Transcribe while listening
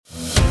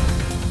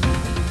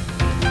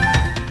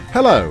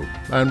Hello,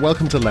 and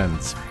welcome to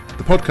Lens,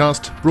 the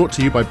podcast brought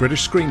to you by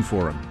British Screen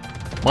Forum.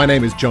 My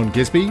name is John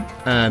Gisby,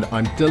 and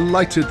I'm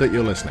delighted that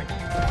you're listening.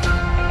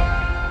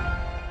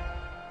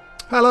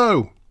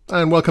 Hello,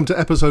 and welcome to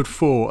episode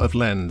 4 of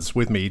Lens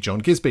with me, John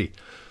Gisby.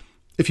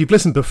 If you've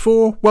listened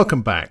before,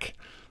 welcome back.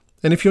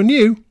 And if you're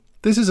new,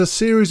 this is a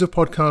series of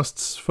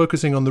podcasts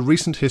focusing on the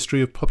recent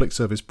history of public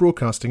service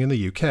broadcasting in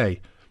the UK.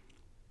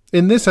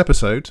 In this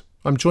episode,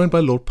 I'm joined by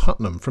Lord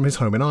Puttnam from his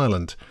home in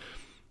Ireland.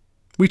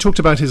 We talked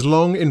about his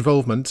long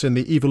involvement in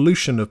the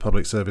evolution of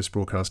public service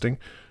broadcasting,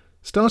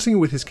 starting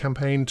with his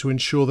campaign to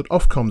ensure that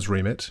Ofcom's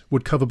remit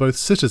would cover both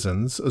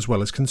citizens as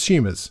well as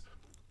consumers,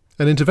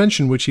 an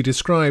intervention which he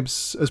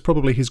describes as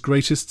probably his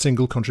greatest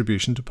single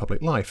contribution to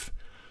public life.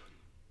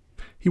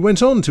 He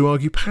went on to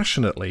argue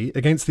passionately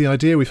against the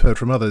idea we've heard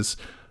from others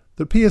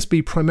that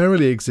PSB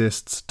primarily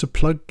exists to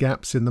plug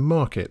gaps in the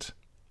market.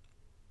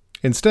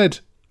 Instead,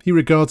 he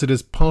regards it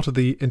as part of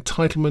the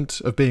entitlement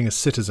of being a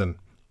citizen,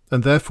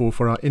 and therefore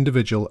for our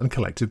individual and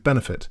collective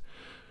benefit,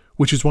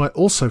 which is why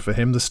also for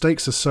him the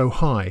stakes are so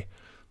high,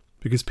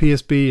 because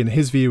PSB in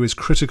his view is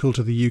critical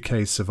to the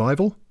UK's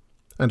survival,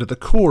 and at the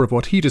core of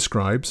what he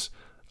describes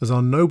as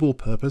our noble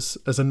purpose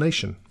as a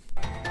nation.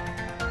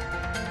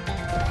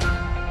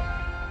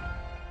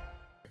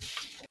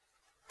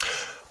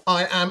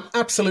 I am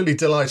absolutely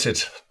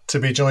delighted to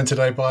be joined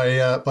today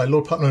by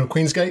Lord Puttnam of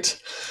Queensgate.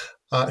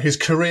 His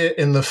career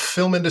in the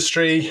film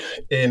industry,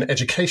 in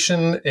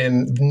education,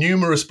 in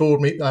numerous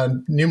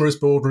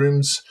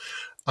boardrooms,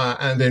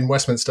 and in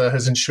Westminster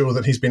has ensured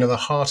that he's been at the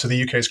heart of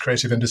the UK's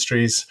creative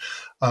industries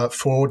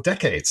for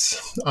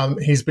decades.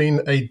 He's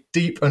been a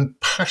deep and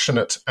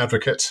passionate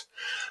advocate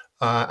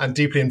and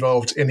deeply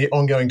involved in the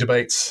ongoing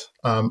debates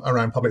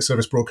around public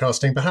service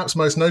broadcasting, perhaps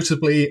most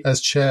notably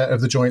as chair of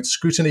the Joint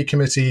Scrutiny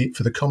Committee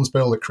for the Comms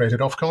Bill that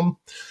created Ofcom,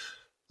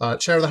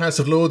 chair of the House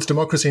of Lords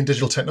Democracy and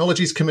Digital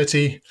Technologies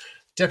Committee,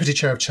 Deputy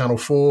Chair of Channel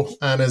 4,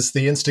 and as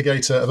the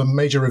instigator of a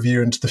major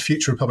review into the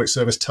future of public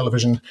service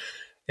television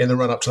in the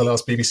run-up to the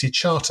last BBC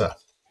Charter.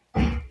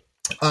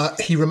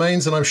 He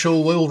remains, and I'm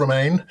sure will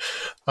remain,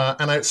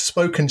 an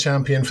outspoken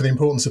champion for the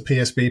importance of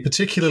PSB,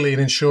 particularly in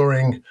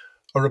ensuring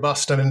a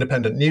robust and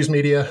independent news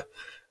media,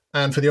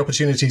 and for the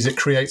opportunities it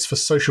creates for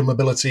social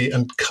mobility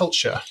and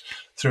culture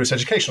through its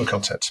educational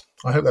content.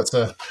 I hope that's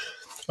a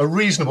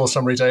reasonable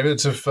summary,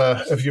 David,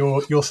 of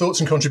your thoughts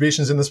and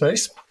contributions in the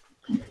space.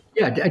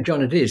 Yeah,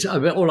 John, it is. I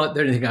mean, the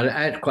only thing I'd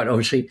add, quite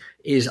obviously,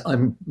 is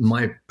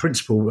my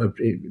principal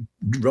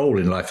role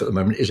in life at the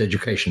moment is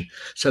education.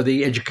 So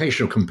the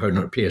educational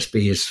component of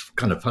PSB is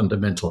kind of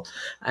fundamental.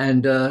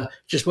 And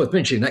just worth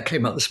mentioning, that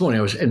came up this morning.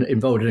 I was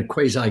involved in a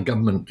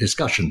quasi-government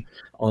discussion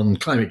on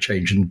climate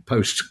change and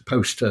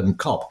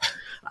post-COP.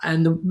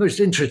 And the most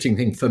interesting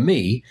thing for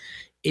me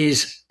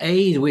is,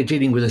 we're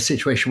dealing with a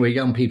situation where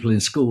young people in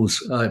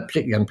schools,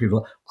 particularly young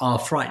people, are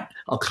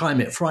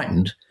climate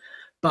frightened.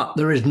 But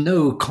there is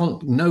no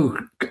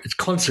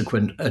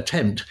consequent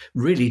attempt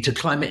really to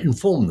climate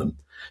inform them.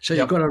 So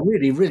You've got a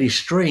really, really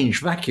strange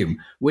vacuum,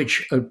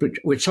 which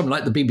something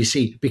like the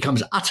BBC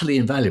becomes utterly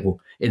invaluable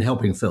in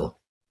helping fill.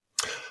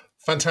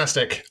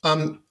 Fantastic.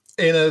 In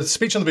a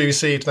speech on the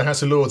BBC to the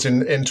House of Lords in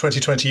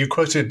 2020, you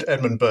quoted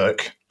Edmund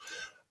Burke.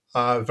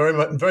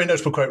 Very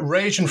notable quote: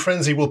 "Rage and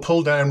frenzy will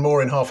pull down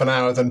more in half an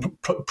hour than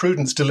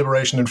prudence,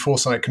 deliberation and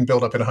foresight can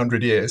build up in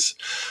 100 years.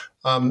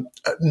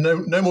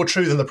 No more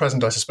true than the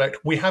present, I suspect.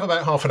 We have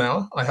about half an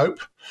hour, I hope.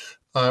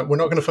 We're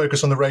not going to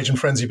focus on the rage and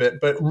frenzy bit,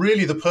 but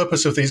really the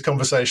purpose of these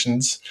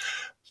conversations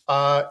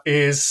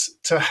is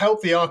to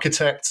help the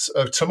architects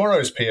of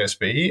tomorrow's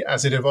PSB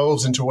as it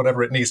evolves into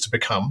whatever it needs to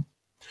become,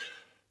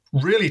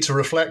 really to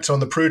reflect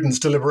on the prudence,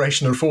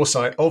 deliberation and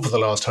foresight of the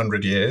last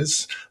 100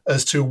 years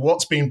as to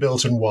what's been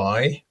built and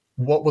why,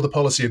 what were the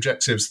policy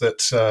objectives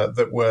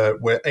that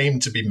were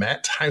aimed to be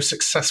met, how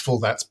successful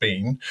that's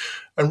been,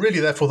 and really,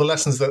 therefore, the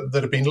lessons that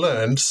have been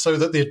learned so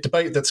that the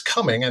debate that's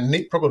coming and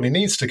probably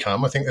needs to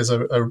come, I think there's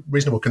a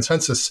reasonable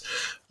consensus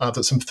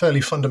that some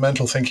fairly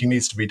fundamental thinking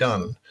needs to be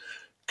done,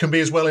 can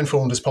be as well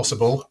informed as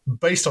possible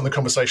based on the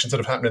conversations that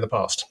have happened in the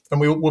past. And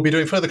we'll be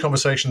doing further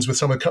conversations with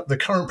some of the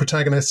current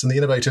protagonists and the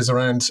innovators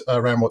around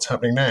what's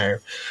happening now.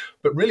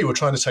 But really, we're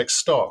trying to take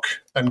stock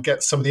and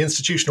get some of the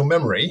institutional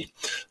memory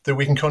that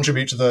we can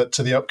contribute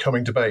to the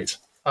upcoming debate.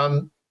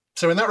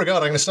 So in that regard,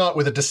 I'm going to start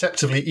with a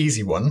deceptively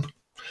easy one.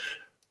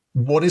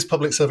 What is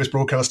public service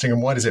broadcasting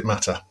and why does it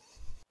matter?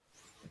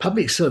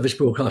 Public service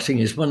broadcasting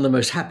is one of the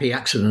most happy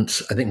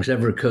accidents I think has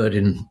ever occurred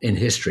in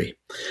history.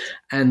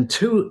 And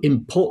two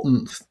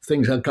important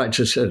things I'd like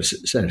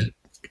to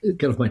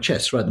get off my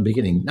chest right at the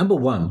beginning. Number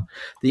one,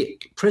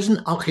 the present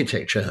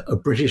architecture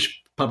of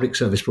British public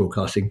service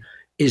broadcasting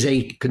is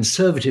a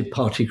Conservative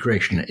Party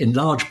creation in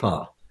large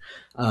part.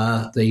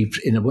 They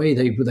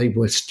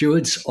were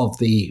stewards of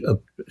the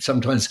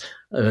sometimes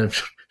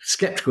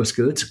skeptical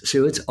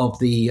stewards of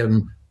the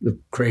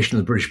creation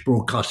of the British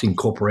Broadcasting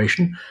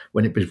Corporation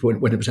when it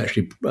was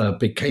actually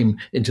became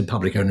into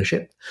public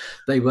ownership.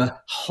 They were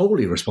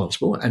wholly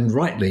responsible and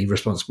rightly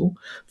responsible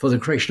for the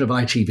creation of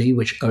ITV,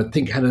 which I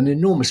think had an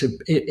enormous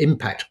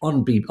impact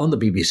on the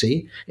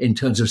BBC in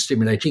terms of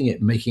stimulating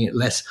it, making it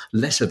less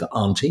of an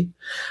auntie.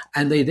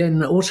 And they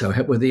then also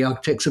were the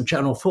architects of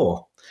Channel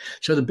 4.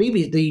 So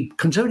the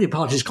Conservative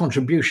Party's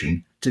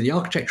contribution to the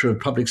architecture of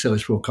public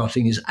service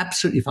broadcasting is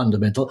absolutely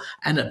fundamental,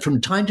 and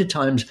from time to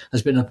time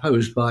has been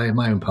opposed by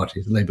my own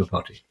party, the Labour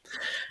Party.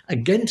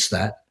 Against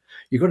that,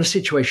 you've got a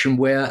situation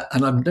where,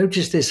 and I've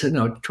noticed this,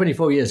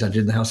 24 years I did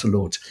in the House of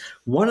Lords,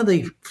 one of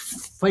the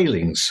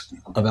failings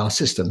of our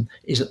system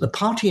is that the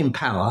party in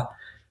power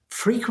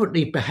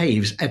frequently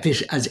behaves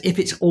as if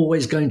it's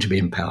always going to be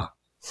in power,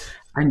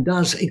 and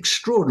does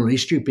extraordinarily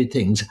stupid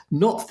things,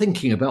 not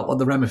thinking about what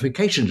the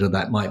ramifications of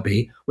that might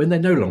be when they're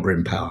no longer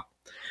in power.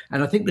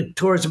 And I think the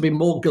Tories have been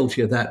more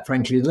guilty of that,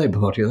 frankly, than the Labour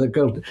Party.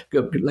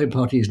 The Labour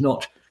Party is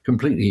not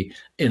completely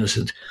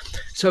innocent.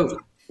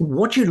 So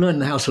what you learn in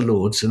the House of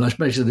Lords, and I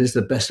suppose it is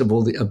the best of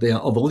all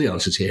the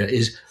answers here,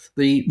 is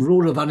the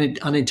rule of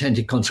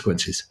unintended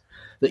consequences,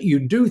 that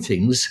you do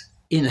things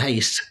in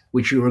haste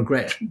which you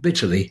regret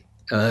bitterly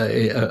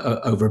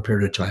over a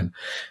period of time.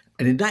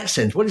 And in that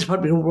sense, what is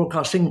public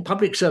broadcasting?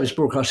 Public service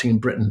broadcasting in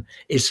Britain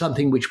is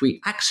something which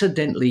we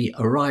accidentally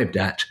arrived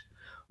at,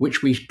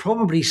 which we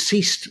probably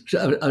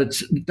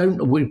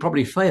we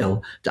probably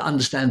fail to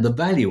understand the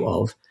value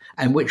of,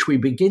 and which we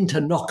begin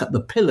to knock at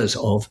the pillars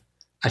of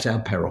at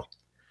our peril.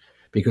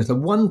 Because the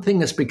one thing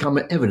that's become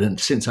evident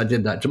since I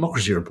did that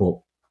democracy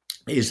report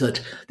is that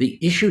the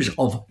issues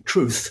of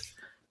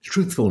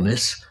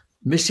truthfulness,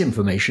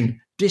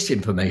 misinformation,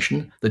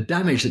 disinformation, the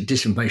damage that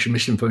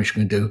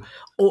misinformation can do,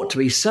 ought to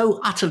be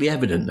so utterly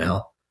evident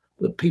now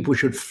that people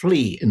should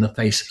flee in the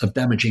face of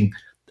damaging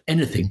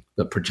anything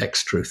that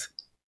protects truth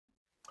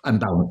and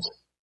balance.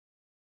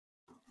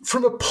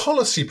 From a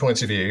policy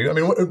point of view, I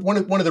mean,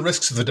 one of the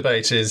risks of the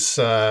debate is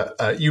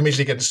you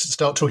immediately get to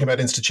start talking about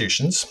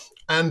institutions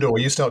or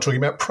you start talking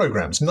about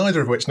programs,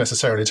 neither of which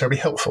necessarily terribly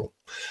helpful,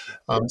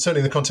 certainly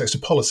in the context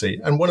of policy.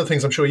 And one of the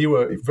things I'm sure you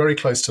were very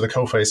close to the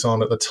coalface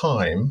on at the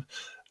time,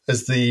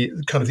 as the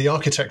kind of the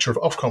architecture of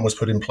Ofcom was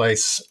put in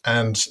place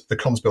and the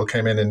Comms Bill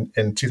came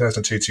in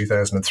 2002,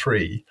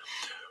 2003,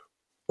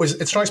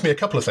 it strikes me a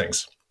couple of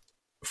things.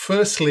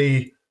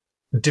 Firstly,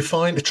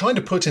 trying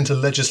to put into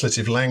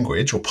legislative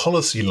language or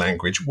policy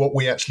language what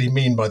we actually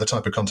mean by the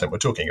type of content we're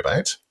talking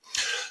about.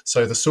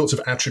 So the sorts of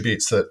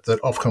attributes that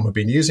Ofcom have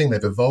been using,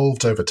 they've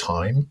evolved over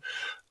time,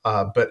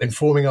 but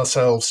informing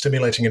ourselves,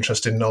 stimulating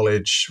interest in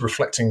knowledge,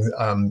 reflecting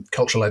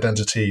cultural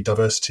identity,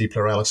 diversity,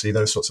 plurality,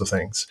 those sorts of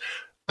things.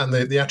 And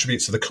the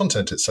attributes of the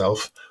content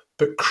itself,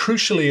 but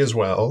crucially as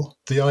well,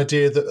 the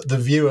idea that the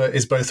viewer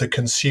is both a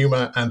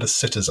consumer and a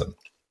citizen.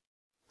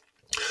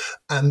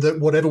 And that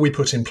whatever we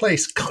put in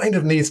place kind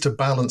of needs to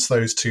balance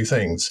those two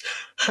things.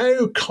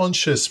 How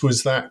conscious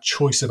was that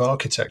choice of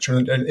architecture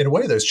and in a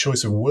way those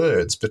choice of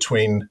words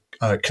between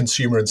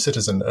consumer and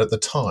citizen at the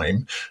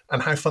time?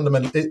 And how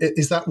fundamental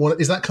is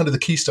that kind of the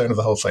keystone of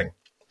the whole thing?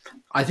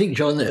 I think,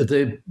 John,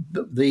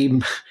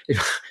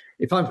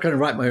 if I'm going to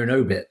write my own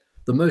obit,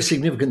 the most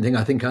significant thing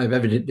I think I've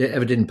ever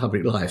did in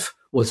public life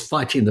was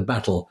fighting the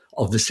battle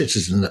of the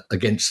citizen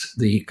against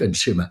the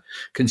consumer.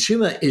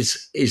 Consumer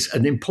is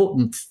an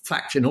important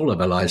fact in all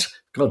of our lives.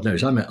 God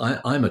knows I'm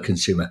a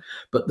consumer,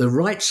 but the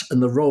rights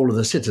and the role of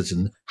the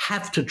citizen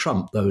have to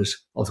trump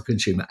those of the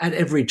consumer at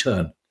every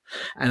turn.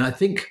 And I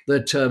think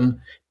that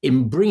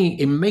in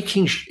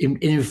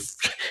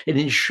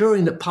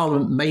ensuring that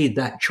Parliament made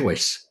that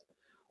choice,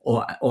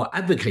 or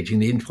advocating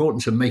the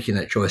importance of making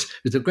that choice,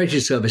 is the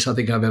greatest service I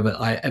think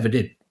I ever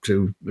did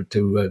to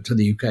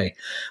the UK.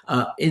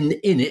 In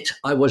it,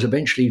 I was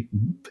eventually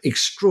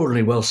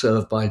extraordinarily well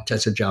served by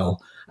Tessa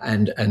Jowell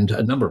and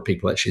a number of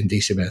people actually in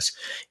DCMS.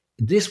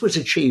 This was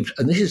achieved,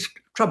 and this is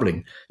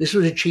troubling, this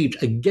was achieved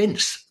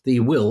against the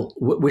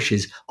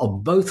wishes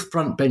of both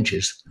front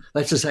benches.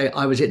 That's to say,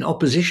 I was in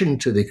opposition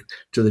to the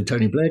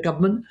Tony Blair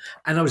government,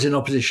 and I was in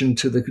opposition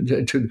to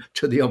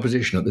the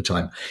opposition at the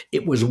time.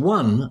 It was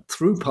won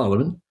through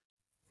Parliament,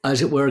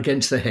 as it were,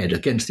 against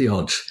the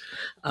odds,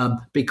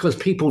 because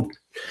people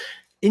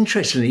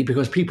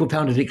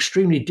found it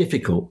extremely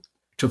difficult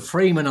to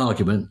frame an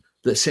argument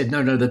that said,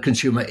 no, the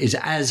consumer is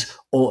as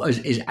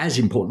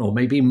important or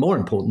maybe more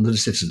important than the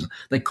citizen.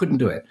 They couldn't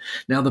do it.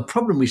 Now, the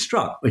problem we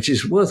struck, which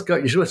is worth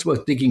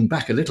digging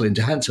back a little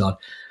into Hansard,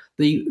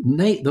 the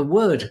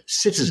word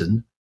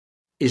citizen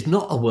is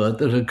not a word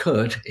that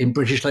occurred in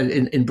British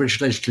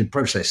legislative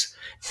process.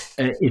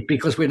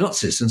 Because we're not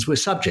citizens, we're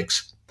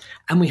subjects.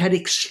 And we had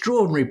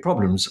extraordinary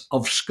problems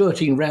of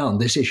skirting around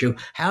this issue.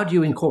 How do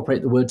you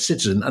incorporate the word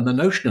citizen and the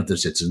notion of the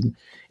citizen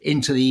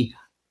into the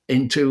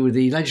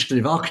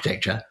legislative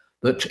architecture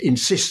that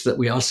insists that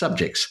we are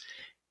subjects?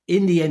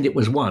 In the end, it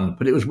was won,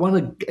 but it was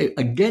won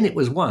again. It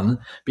was won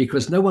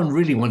because no one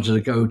really wanted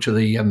to go to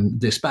the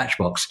dispatch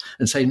box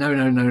and say,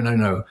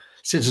 no.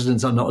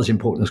 citizens are not as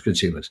important as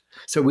consumers.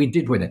 So we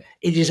did win it.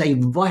 It is a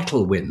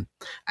vital win.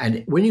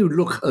 And when you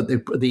look at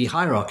the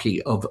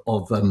hierarchy of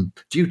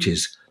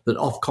duties that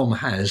Ofcom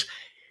has,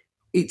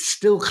 it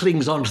still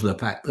clings on to the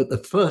fact that the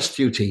first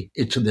duty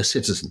is to the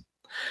citizen.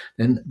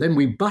 And then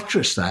we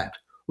buttress that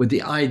with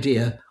the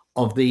idea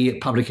of the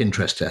public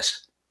interest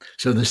test.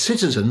 So the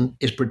citizen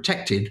is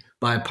protected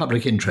by a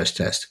public interest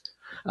test.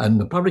 And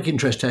the public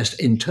interest test,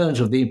 in terms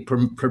of the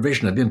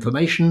provision of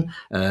information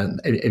and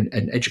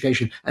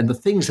education, and the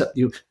things that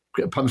you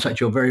comes back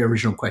to your very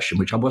original question,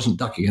 which I wasn't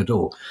ducking at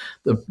all,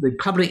 the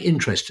public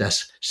interest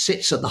test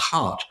sits at the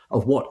heart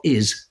of what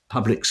is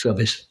public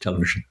service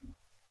television.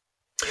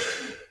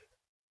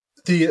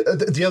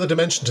 The other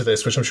dimension to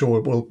this, which I'm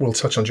sure we'll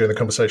touch on during the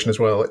conversation as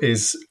well,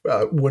 is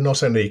we're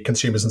not only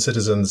consumers and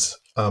citizens.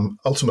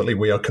 Ultimately,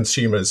 we are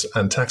consumers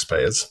and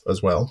taxpayers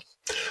as well.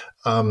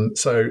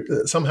 So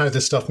somehow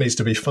this stuff needs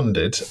to be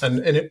funded. And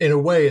in a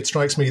way, it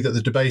strikes me that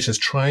the debate is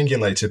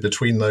triangulated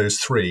between those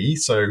three.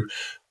 So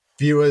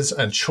viewers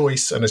and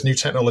choice, and as new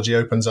technology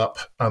opens up,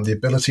 the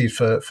ability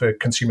for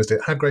consumers to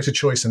have greater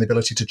choice and the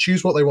ability to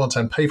choose what they want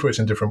and pay for it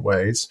in different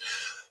ways,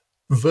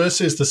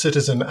 versus the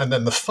citizen, and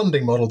then the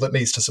funding model that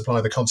needs to supply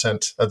the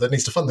content, that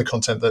needs to fund the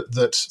content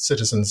that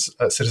citizens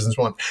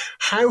want.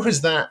 How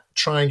does that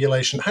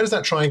triangulation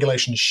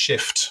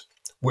shift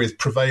with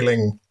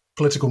prevailing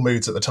political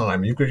moods at the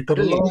time? You've got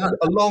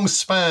a long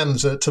span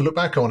to look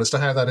back on as to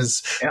how that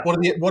is. Yeah.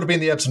 What have been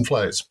the ebbs and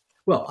flows?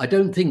 Well, I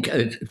don't think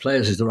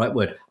flows is the right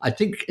word. I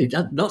think it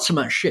not so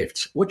much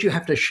shifts. What you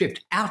have to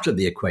shift out of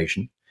the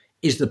equation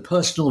is the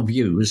personal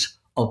views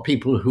of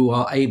people who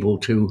are able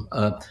to,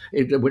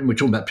 when we're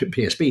talking about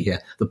PSB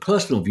here, the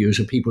personal views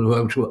of people who are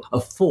able to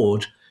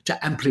afford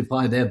to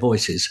amplify their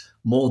voices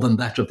more than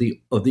that of the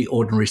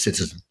ordinary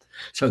citizen.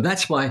 So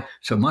that's why.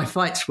 So my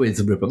fights with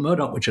Rupert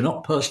Murdoch, which are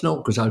not personal,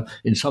 because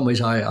in some ways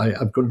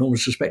I've got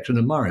enormous respect and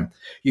admire him.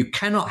 You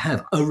cannot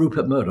have a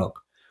Rupert Murdoch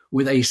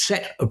with a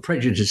set of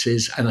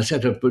prejudices and a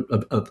set of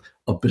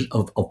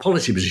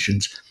policy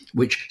positions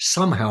which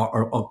somehow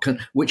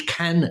which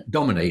can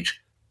dominate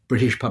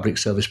British public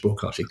service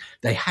broadcasting.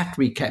 They have to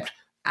be kept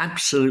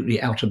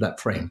absolutely out of that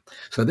frame.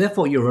 So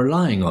therefore, you're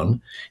relying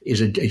on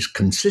is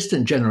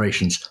consistent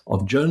generations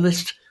of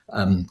journalists,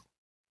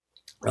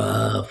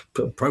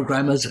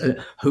 programmers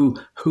who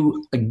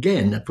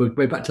again, if we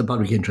go back to the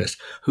public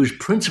interest, whose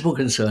principal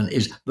concern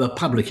is the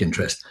public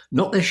interest,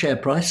 not their share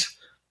price,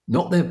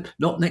 not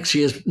next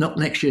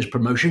year's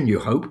promotion. You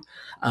hope.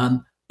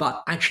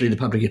 But actually the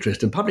public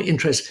interest. And public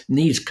interest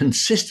needs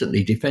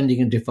consistently defending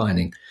and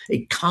defining.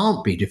 It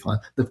can't be defined.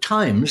 The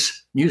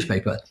Times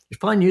newspaper, a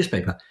fine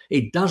newspaper,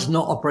 it does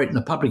not operate in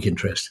the public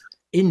interest.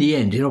 In the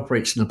end, it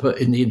operates in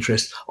the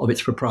interest of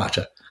its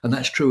proprietor. And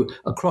that's true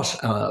across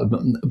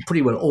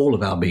pretty well all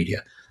of our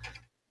media.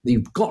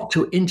 You've got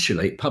to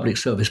insulate public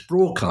service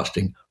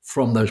broadcasting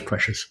from those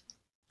pressures.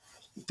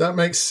 That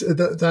makes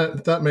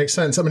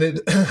sense. I mean,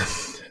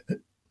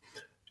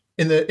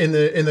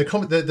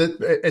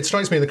 it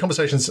strikes me in the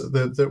conversations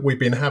that we've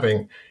been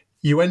having,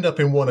 you end up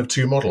in one of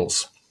two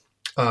models,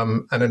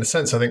 and in a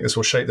sense, I think this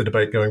will shape the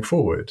debate going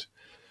forward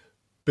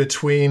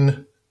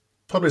between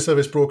public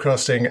service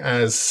broadcasting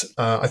as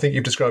I think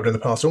you've described in the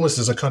past, almost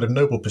as a kind of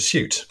noble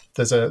pursuit.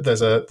 There's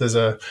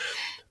a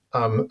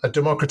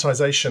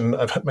democratization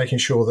of making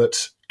sure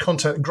that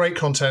great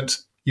content,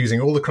 using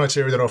all the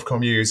criteria that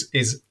Ofcom use,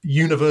 is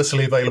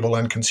universally available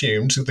and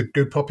consumed, the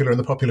good popular and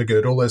the popular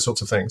good, all those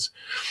sorts of things.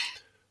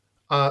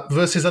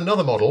 Versus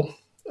another model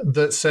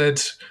that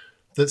says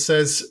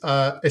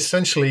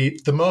essentially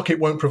the market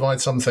won't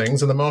provide some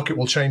things and the market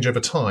will change over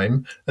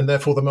time, and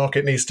therefore the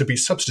market needs to be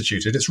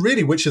substituted. It's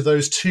really which of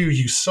those two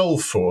you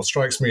solve for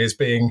strikes me as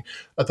being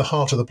at the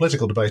heart of the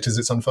political debate as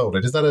it's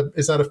unfolded. Is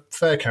that a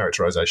fair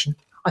characterization?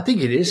 I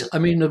think it is. I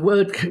mean, the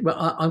word,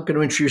 I'm going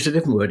to introduce a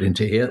different word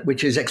into here,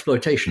 which is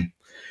exploitation.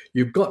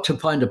 You've got to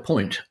find a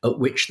point at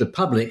which the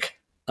public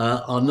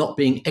are not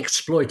being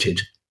exploited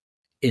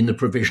in the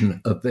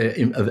provision of their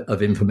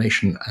of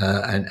information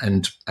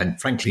and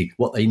frankly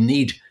what they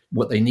need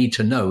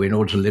to know in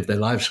order to live their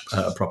lives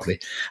properly.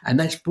 And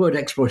that's word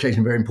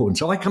exploitation very important.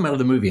 So I come out of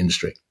the movie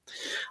industry.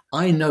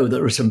 I know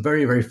there are some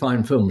very, very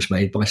fine films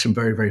made by some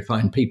very, very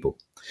fine people,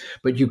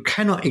 but you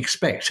cannot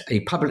expect a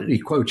publicly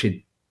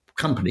quoted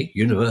company,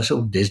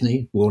 Universal,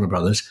 Disney, Warner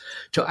Brothers,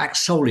 to act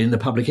solely in the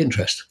public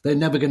interest. They're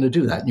never going to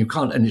do that, and you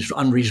can't, and it's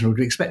unreasonable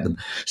to expect them.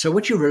 So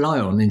what you rely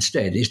on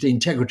instead is the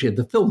integrity of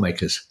the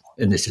filmmakers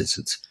in this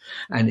instance.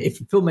 And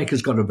if a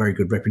filmmaker's got a very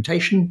good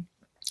reputation,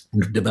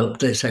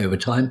 developed, let's say, over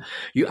time,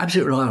 you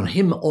absolutely rely on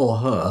him or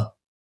her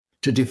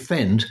to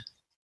defend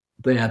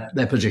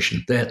their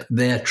position,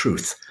 their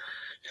truth.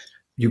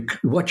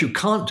 What you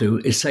can't do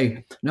is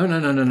say, no,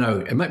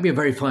 it might be a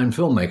very fine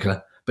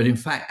filmmaker, but in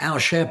fact, our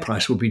share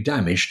price will be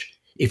damaged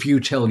if you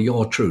tell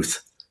your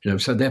truth.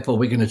 So therefore,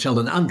 we're going to tell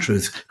an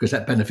untruth because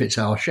that benefits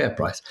our share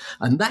price.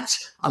 And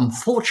that's,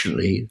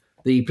 unfortunately,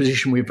 the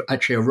position we've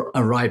actually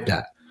arrived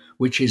at,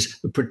 which is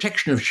the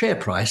protection of share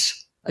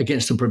price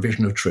against the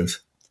provision of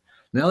truth.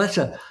 Now,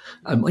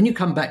 when you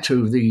come back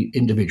to the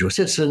individual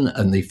citizen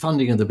and the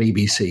funding of the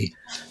BBC,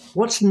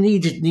 what's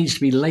needs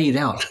to be laid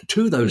out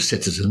to those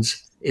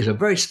citizens is a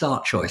very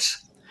stark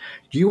choice.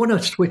 Do you want to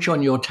switch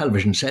on your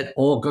television set,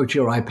 or go to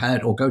your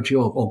iPad, or go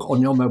to or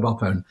on your mobile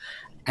phone,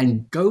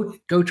 and go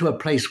to a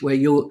place where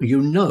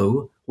you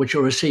know what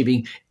you're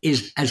receiving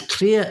is as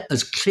clear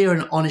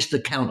and honest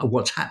account of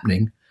what's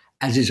happening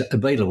as is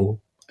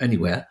available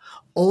anywhere?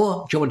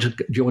 Or do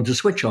you want to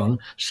switch on,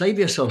 save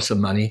yourself some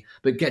money,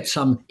 but get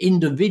some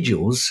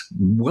individuals,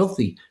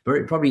 wealthy,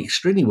 very probably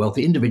extremely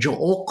wealthy individual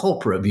or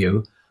corporate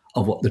view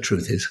of what the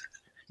truth is?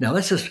 Now,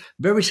 that's a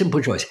very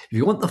simple choice. If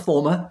you want the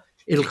former,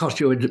 it'll cost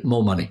you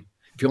more money.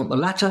 If you want the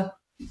latter,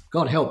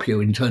 God help you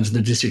in terms of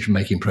the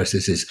decision-making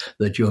processes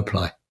that you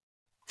apply.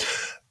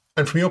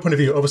 And from your point of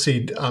view,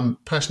 obviously, I'm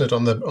passionate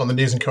on the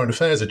news and current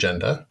affairs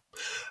agenda,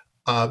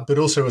 but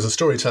also as a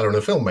storyteller and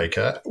a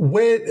filmmaker.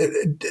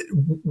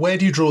 Where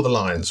do you draw the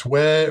lines?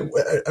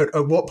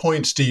 At what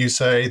point do you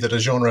say that a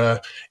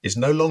genre is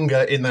no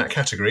longer in that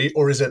category,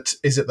 or is it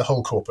the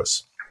whole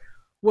corpus?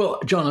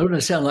 Well, John, I don't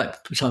want to sound like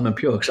Simon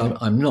Pure, because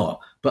I'm not,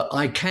 but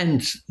I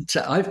can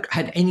say I've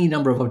had any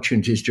number of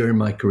opportunities during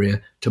my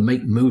career to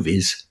make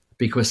movies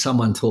because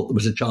someone thought there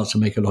was a chance to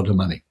make a lot of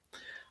money.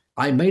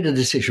 I made a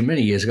decision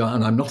many years ago,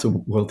 and I'm not a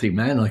wealthy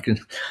man.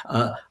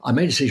 I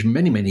made a decision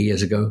many, many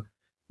years ago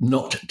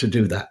not to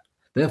do that.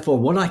 Therefore,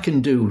 what I can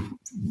do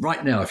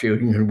right now,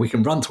 we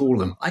can run through all of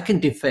them, I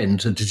can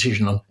defend a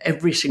decision on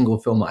every single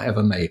film I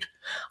ever made.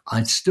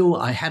 I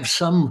have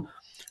some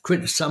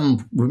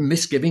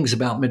misgivings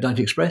about Midnight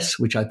Express,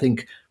 which I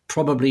think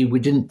probably we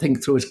didn't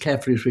think through as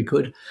carefully as we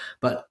could.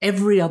 But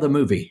every other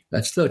movie,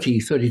 that's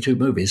 32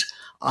 movies,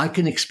 I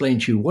can explain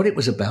to you what it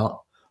was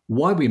about,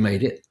 why we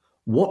made it,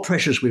 what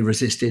pressures we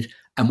resisted,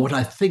 and what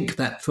I think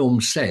that film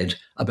said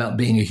about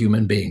being a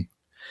human being.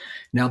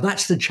 Now,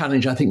 that's the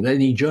challenge I think that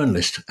any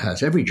journalist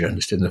has, every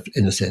journalist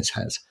in a sense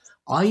has.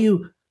 Are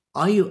you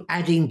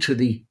adding to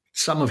the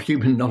sum of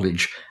human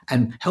knowledge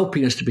and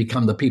helping us to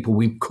become the people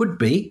we could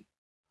be?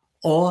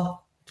 Or,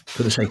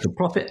 for the sake of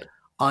profit,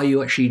 are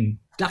you actually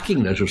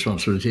ducking those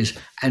responsibilities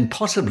and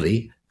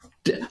possibly,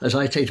 as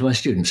I say to my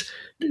students,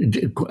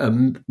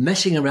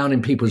 messing around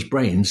in people's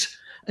brains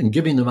and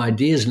giving them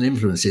ideas and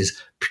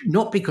influences,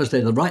 not because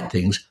they're the right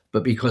things,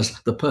 but because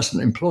the person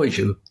that employs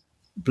you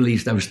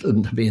believes those to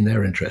be in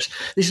their interest.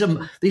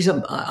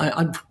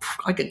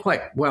 I get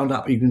quite wound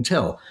up, you can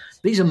tell.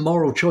 These are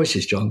moral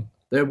choices, John.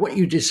 They're what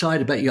you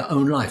decide about your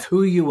own life,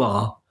 who you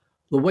are,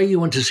 the way you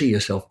want to see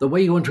yourself, the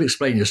way you want to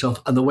explain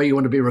yourself, and the way you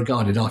want to be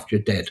regarded after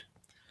you're dead.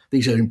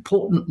 These are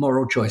important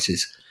moral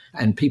choices,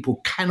 and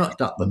people cannot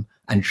duck them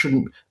and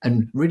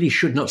really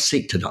should not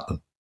seek to duck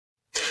them.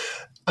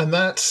 And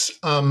that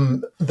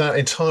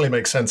entirely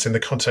makes sense in the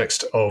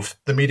context of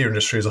the media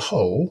industry as a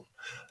whole.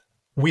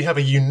 We have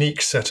a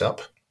unique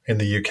setup in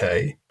the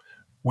UK,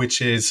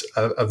 which is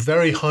a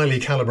very highly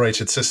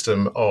calibrated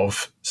system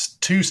of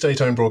two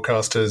state-owned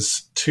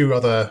broadcasters, two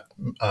other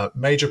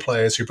major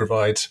players who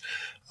provide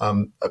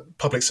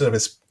public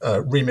service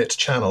remit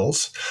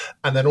channels,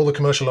 and then all the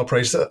commercial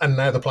operators, and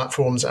now the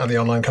platforms and the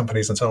online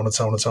companies, and so on and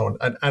so on and so on,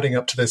 and adding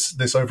up to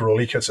this overall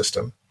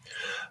ecosystem,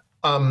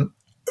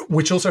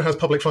 which also has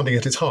public funding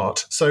at its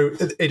heart. So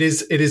it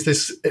is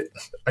this.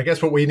 I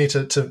guess what we need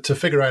to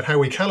figure out how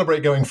we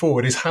calibrate going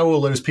forward is how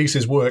all those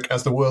pieces work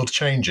as the world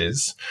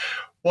changes.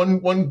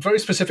 One very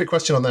specific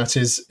question on that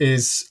is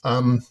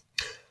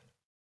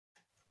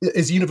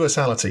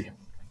universality.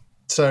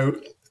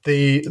 So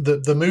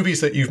the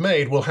movies that you've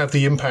made will have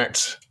the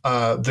impact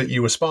that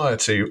you aspire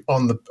to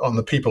on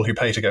the people who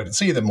pay to go and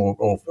see them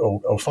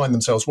or find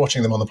themselves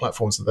watching them on the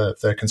platforms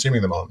that they're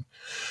consuming them on.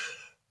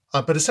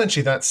 But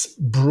essentially, that's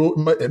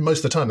most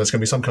of the time there's going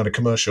to be some kind of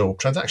commercial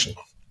transaction.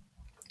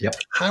 Yep.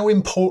 How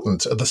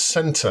important at the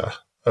centre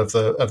of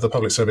the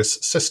public service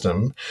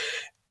system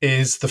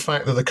is the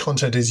fact that the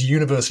content is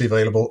universally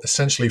available,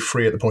 essentially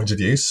free at the point of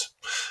use,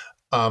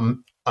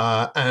 and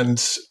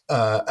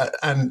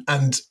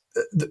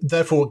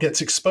therefore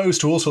gets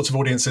exposed to all sorts of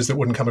audiences that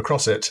wouldn't come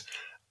across it.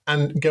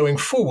 And going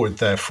forward,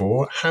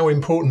 therefore, how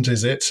important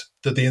is it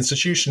that the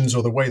institutions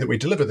or the way that we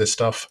deliver this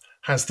stuff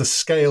has the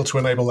scale to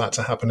enable that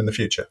to happen in the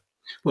future?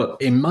 Well,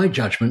 in my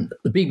judgment,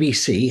 the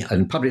BBC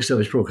and public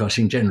service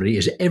broadcasting generally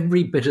is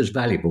every bit as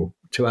valuable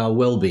to our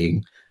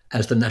well-being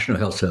as the National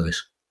Health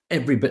Service.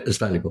 Every bit as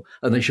valuable.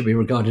 And they should be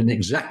regarded in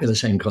exactly the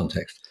same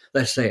context.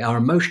 Let's say our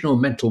emotional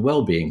and mental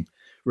well-being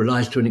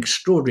relies to an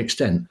extraordinary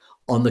extent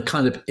on the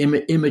kind of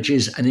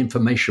images and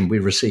information we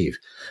receive.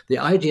 The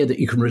idea that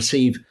you can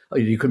receive, or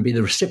you can be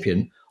the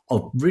recipient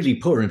of really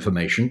poor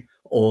information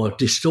or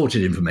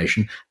distorted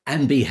information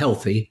and be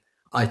healthy,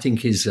 I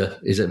think I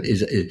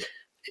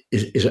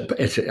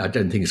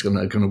don't think it's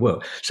going to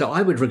work. So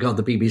I would regard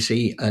the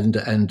BBC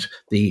and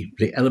the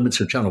elements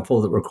of Channel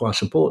 4 that require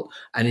support,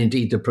 and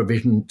indeed the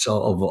provisions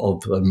of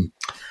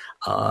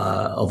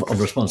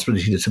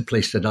responsibility that's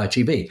placed at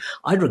ITV.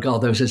 I'd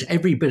regard those as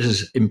every bit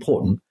as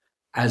important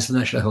as the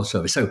National Health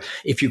Service. So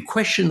if you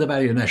question the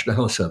value of the National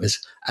Health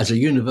Service as a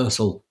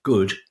universal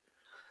good,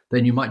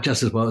 then you might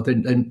just as well,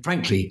 then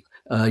frankly,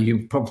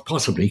 you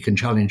possibly can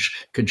challenge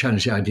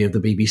the idea of the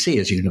BBC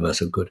as a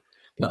universal good.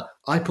 But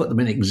I put them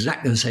in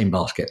exactly the same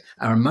basket.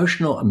 Our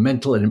emotional and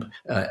mental and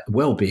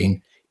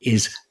well-being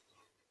is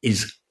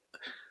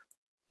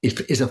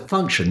a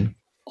function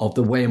of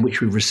the way in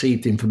which we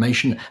receive the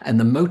information and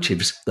the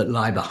motives that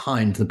lie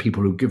behind the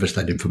people who give us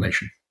that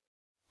information.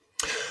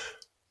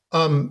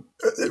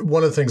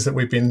 One of the things that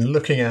we've been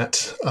looking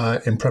at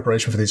in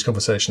preparation for these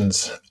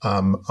conversations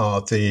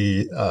are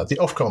the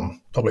Ofcom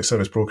public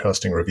service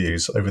broadcasting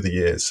reviews over the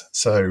years.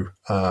 So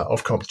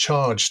Ofcom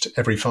charged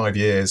every 5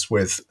 years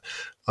with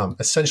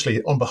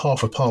essentially on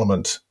behalf of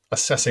Parliament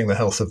assessing the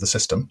health of the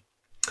system.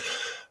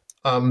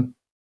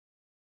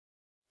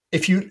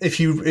 If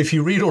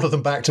you read all of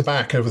them back to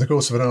back over the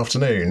course of an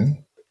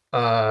afternoon,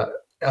 I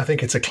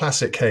think it's a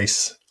classic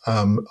case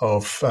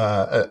of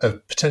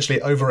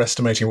potentially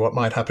overestimating what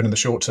might happen in the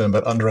short term,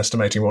 but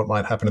underestimating what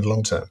might happen in the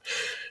long term.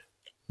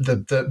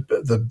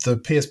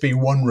 The PSB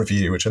 1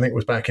 review, which I think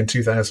was back in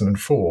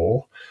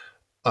 2004,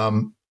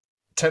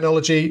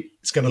 technology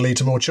is going to lead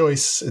to more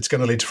choice. It's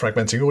going to lead to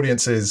fragmenting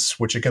audiences,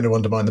 which are going to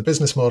undermine the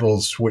business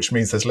models, which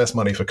means there's less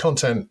money for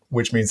content,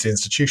 which means the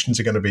institutions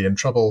are going to be in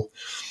trouble.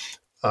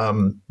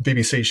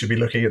 BBC should be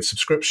looking at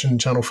subscription.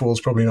 Channel 4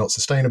 is probably not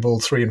sustainable.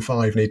 3 and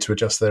 5 need to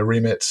adjust their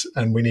remit,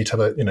 and we need to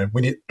have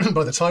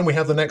by the time we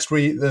have the next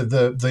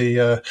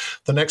the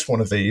next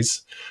one of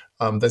these,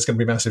 there's going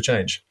to be massive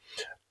change,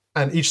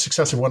 and each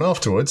successive one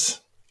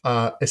afterwards,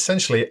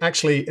 essentially,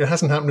 it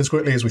hasn't happened as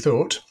quickly as we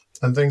thought,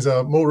 and things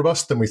are more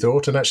robust than we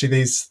thought, and actually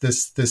this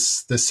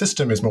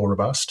system is more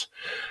robust.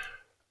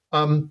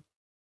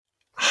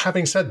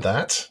 Having said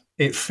that,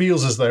 it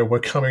feels as though we're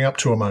coming up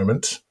to a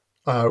moment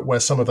where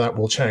some of that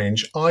will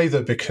change,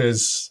 either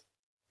because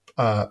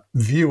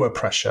viewer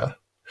pressure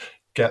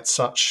gets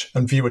such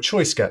and viewer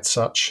choice gets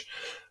such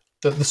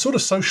that the sort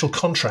of social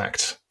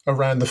contract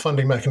around the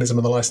funding mechanism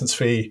and the license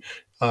fee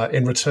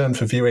in return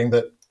for viewing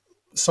that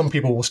some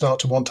people will start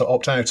to want to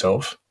opt out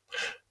of,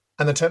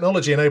 and the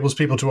technology enables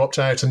people to opt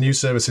out and new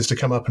services to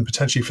come up and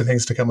potentially for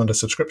things to come under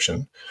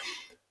subscription.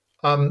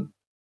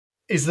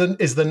 Is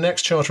the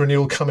next charter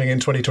renewal coming in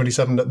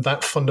 2027 at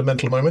that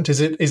fundamental moment?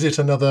 Is it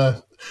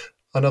another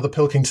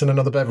Pilkington,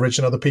 another Beveridge,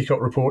 another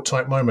Peacock report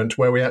type moment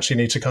where we actually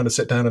need to kind of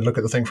sit down and look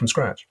at the thing from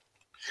scratch?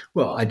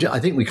 Well, I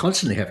think we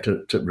constantly have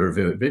to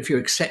review it. But if you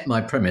accept my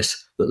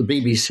premise that the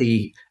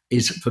BBC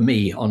is, for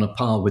me, on a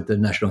par with the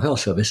National Health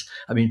Service,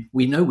 I mean,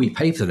 we know we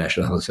pay for the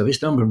National Health Service.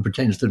 No one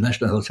pretends the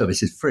National Health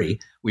Service is free.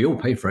 We all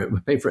pay for it. We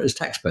pay for it as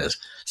taxpayers.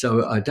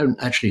 So I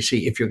don't actually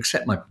see, if you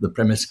accept the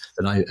premise,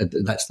 then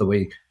that's the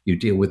way you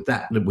deal with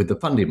that, with the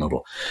funding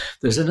model.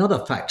 There's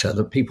another factor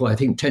that people, I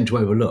think, tend to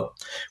overlook,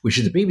 which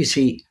is the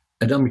BBC.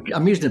 And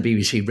I'm using the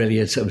BBC really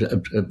as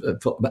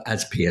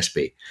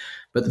PSB,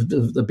 but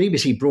the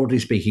BBC, broadly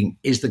speaking,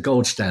 is the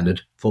gold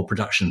standard for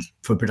production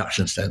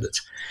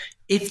standards.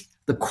 If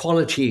the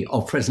quality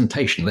of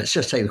presentation, let's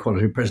just say the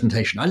quality of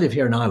presentation. I live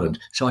here in Ireland,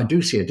 so I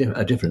do see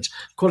a difference.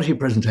 Quality of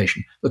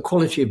presentation, the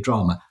quality of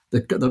drama,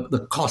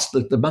 the cost,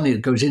 the money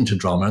that goes into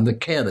drama, and the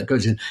care that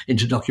goes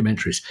into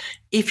documentaries.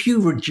 If you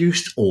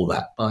reduced all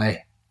that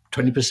by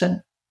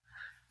 20%,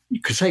 you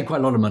could save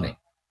quite a lot of money.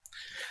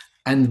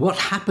 And what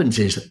happens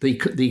is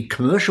the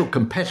commercial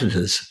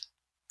competitors,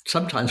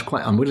 sometimes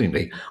quite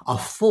unwillingly, are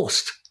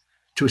forced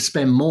to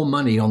spend more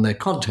money on their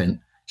content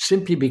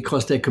simply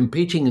because they're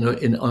competing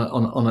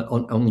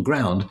on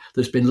ground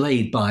that's been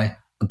laid by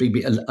a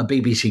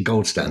BBC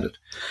gold standard.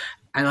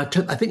 And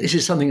I think this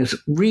is something that's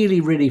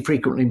really, really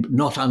frequently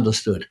not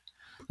understood,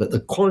 that the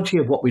quality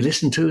of what we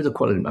listen to, the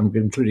quality, I'm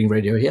including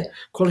radio here,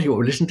 quality of what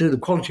we listen to, the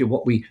quality of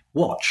what we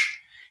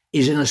watch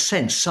is in a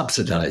sense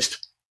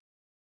subsidized.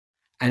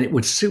 And it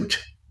would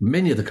suit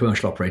many of the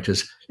commercial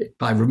operators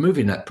by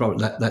removing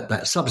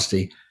that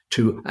subsidy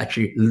to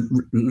actually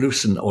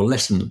loosen or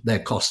lessen their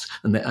costs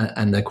and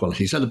their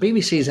quality. So the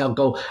BBC is our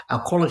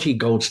quality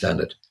gold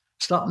standard.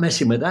 Start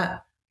messing with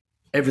that,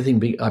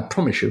 I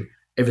promise you,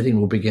 everything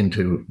will begin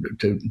to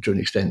an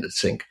extent at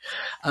sink.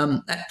 That's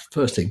the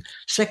first thing.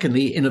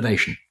 Secondly,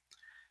 innovation.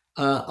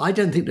 I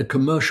don't think the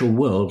commercial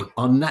world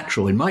are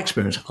natural, in my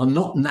experience, are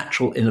not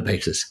natural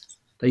innovators.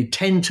 They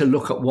tend to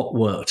look at what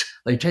worked.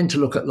 They tend to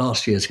look at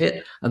last year's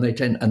hit, and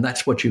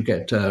that's what you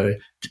get.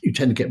 You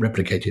tend to get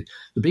replicated.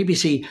 The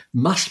BBC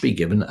must be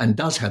given and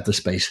does have the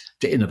space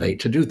to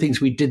innovate, to do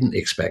things we didn't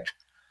expect.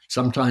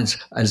 Sometimes,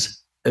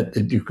 as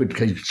you could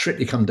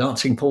strictly come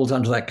dancing falls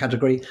under that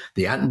category.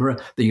 The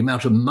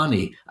amount of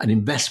money and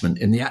investment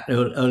in the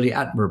early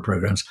Attenborough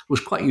programs was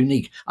quite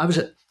unique. I was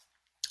at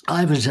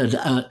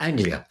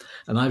Anglia,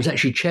 and I was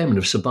actually chairman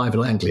of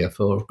Survival Anglia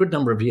for a good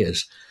number of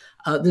years.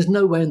 There's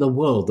no way in the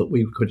world that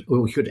we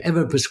could ever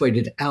have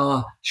persuaded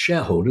our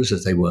shareholders,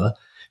 as they were,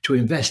 to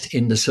invest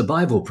in the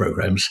survival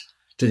programs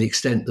to the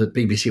extent that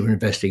BBC were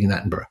investing in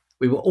Attenborough.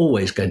 We were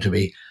always going to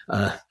be,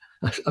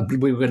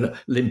 we were going to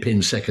limp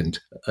in second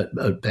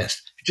at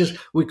best.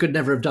 We could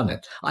never have done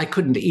it. I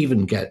couldn't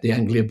even get the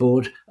Anglia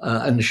board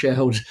and the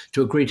shareholders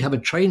to agree to have a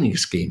training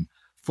scheme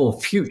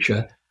for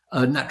future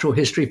natural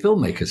history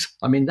filmmakers.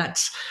 I mean,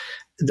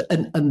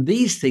 and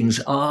these things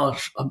are,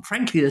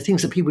 frankly, the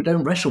things that people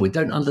don't wrestle with,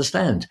 don't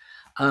understand.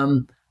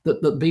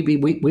 That maybe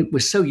we're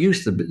so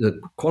used to the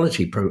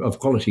quality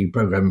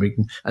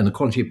programming and the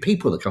quality of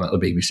people that come out of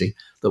the BBC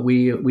that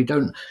we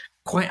don't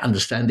quite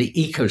understand the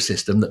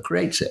ecosystem that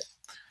creates it.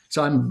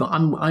 So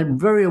I'm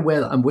very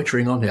aware that I'm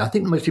wittering on here. I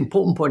think the most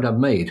important point I've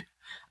made,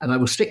 and I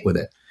will stick with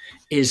it,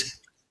 is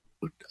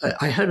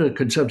I heard a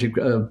Conservative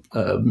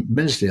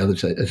minister the other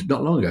day,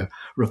 not long ago,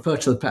 refer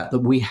to the fact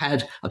that we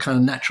had a kind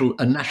of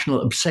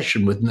national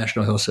obsession with the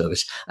National Health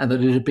Service, and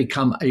that it had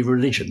become a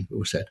religion. It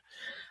was said.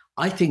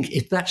 I think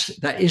if that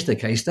is the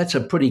case, that's a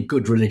pretty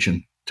good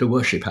religion to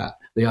worship at.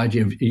 The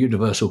idea of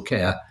universal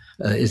care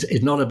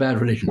is not a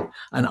bad religion,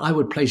 and I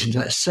would place into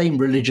that same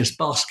religious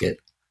basket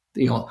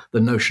the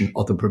notion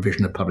of the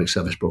provision of public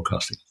service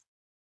broadcasting.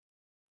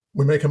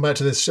 We may come back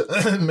to this.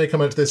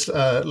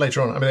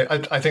 Later on. I mean,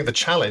 I think the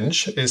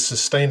challenge is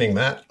sustaining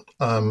that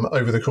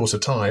over the course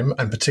of time,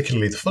 and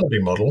particularly the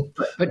funding model.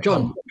 But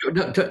John,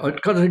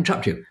 I've got to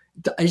interrupt you.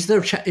 Is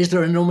there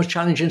an enormous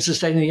challenge in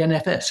sustaining the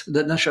NFS,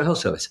 the National Health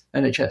Service,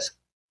 NHS?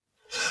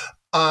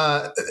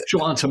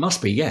 Short answer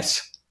must be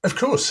yes. Of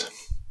course.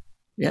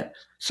 Yeah.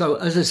 So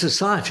as a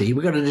society,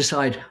 we've got to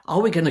decide,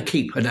 are we going to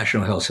keep a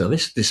National Health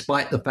Service,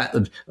 despite the fact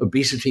that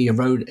obesity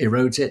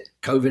erodes it,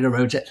 COVID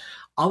erodes it?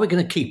 Are we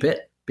going to keep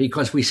it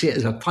because we see it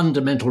as a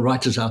fundamental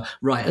right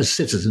as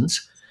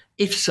citizens?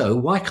 If so,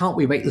 why can't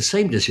we make the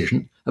same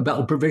decision about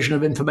the provision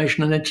of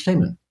information and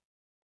entertainment?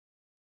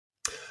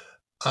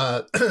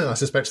 I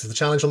suspect it's the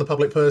challenge on the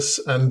public purse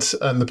and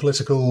the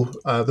political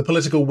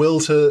will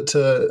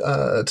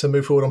to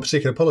move forward on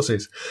particular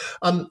policies.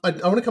 I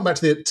want to come back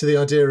to the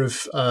idea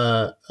of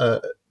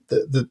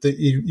that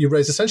you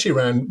raised essentially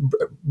around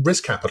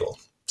risk capital.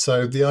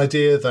 So the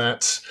idea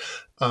that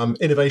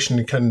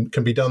innovation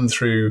can be done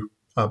through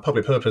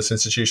public purpose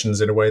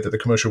institutions in a way that the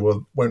commercial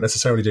world won't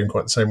necessarily do in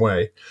quite the same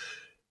way.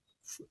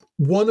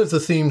 One of the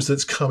themes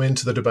that's come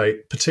into the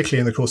debate, particularly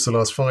in the course of the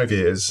last 5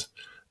 years,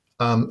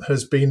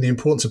 has been the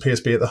importance of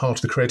PSB at the heart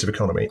of the creative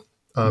economy.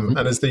 And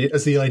as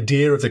the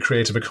idea of the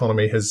creative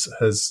economy has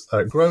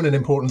grown in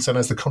importance, and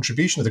as the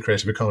contribution of the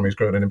creative economy has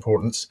grown in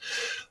importance,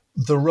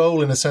 the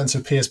role, in a sense,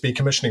 of PSB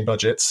commissioning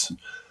budgets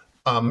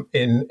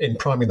in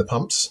priming the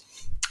pumps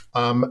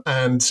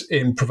and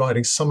in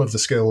providing some of the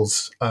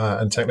skills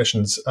and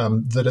technicians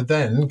that are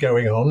then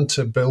going on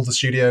to build the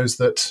studios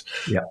that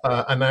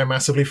are now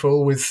massively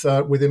full with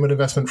inward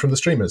investment from the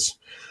streamers.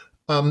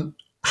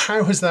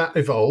 How has that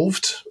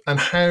evolved, and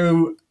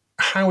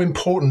how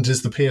important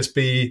is the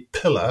PSB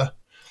pillar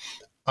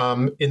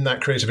in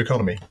that creative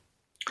economy?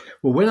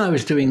 Well, when I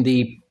was doing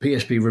the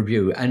PSB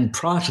review, and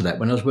prior to that,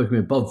 when I was working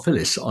with Bob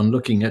Phillis on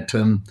looking at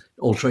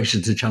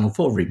alterations to Channel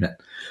 4 remit,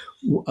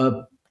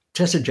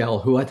 Tessa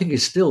Jowell, who I think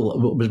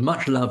was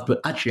much loved but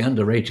actually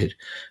underrated,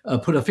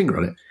 put her finger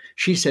on it.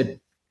 She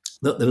said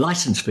that the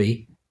license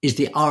fee is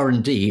the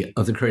R&D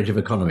of the creative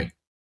economy.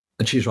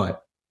 And she's right.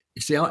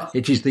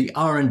 It is the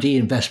R&D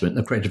investment in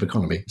the creative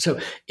economy. So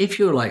if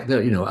you're like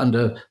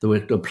under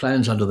the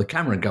plans under the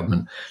Cameron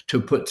government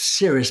to put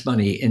serious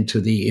money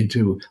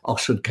into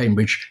Oxford,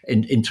 Cambridge,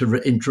 into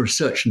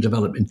research and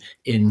development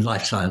in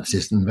life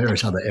sciences and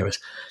various other areas,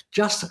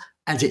 just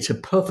as it's a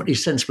perfectly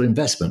sensible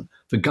investment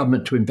for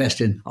government to invest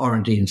in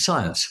R&D in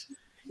science,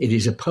 it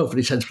is a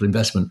perfectly sensible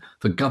investment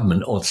for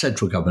government or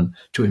central government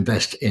to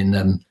invest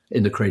in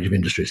the creative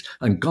industries.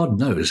 And God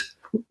knows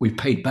we've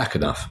paid back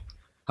enough.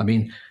 I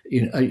mean,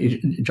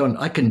 John,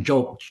 I can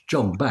jog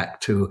back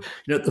to,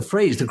 the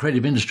phrase "the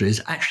creative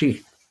industries"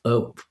 actually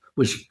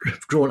was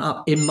drawn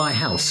up in my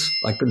house.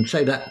 I can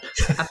say that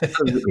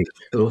absolutely.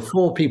 There were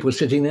 4 people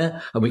sitting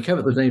there, and we came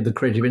up with the name of the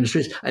creative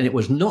industries, and it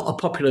was not a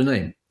popular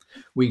name.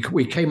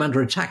 We came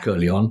under attack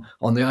early on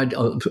the idea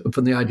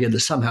from the idea that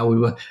somehow we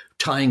were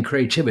tying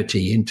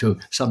creativity into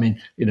some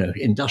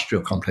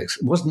industrial complex.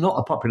 It was not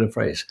a popular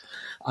phrase.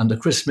 Under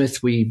Chris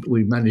Smith, we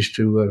managed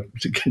to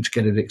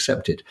get it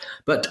accepted.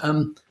 But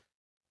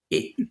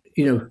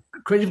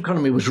creative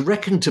economy was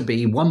reckoned to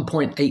be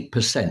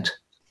 1.8%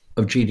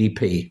 of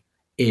GDP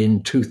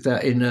in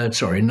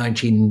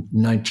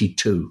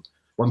 1992.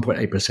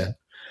 1.8%.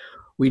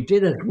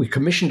 We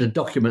commissioned a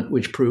document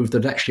which proved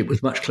that actually it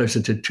was much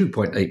closer to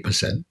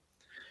 2.8%.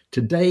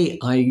 Today,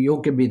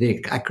 you'll give me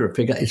the accurate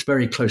figure. It's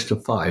very close to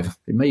 5.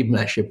 It may even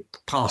actually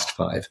past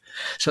 5.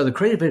 So the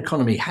creative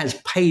economy has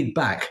paid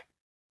back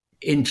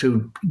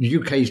into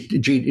UK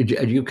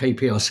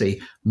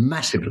PLC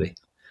massively,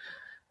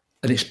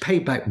 and it's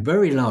paid back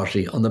very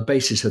largely on the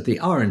basis of the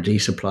R&D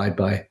supplied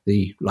by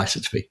the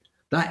license fee.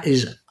 That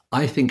is,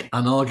 I think,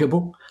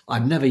 unarguable.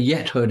 I've never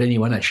yet heard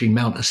anyone actually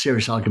mount a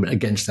serious argument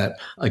against that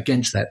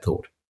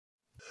thought.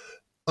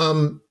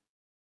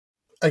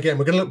 Again,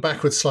 we're going to look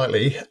backwards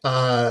slightly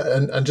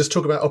and just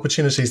talk about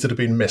opportunities that have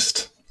been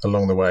missed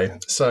along the way.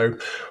 So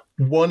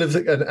one of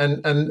the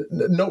and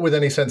not with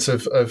any sense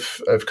of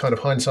kind of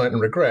hindsight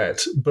and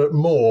regret, but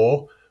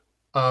more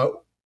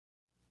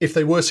if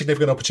they were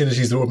significant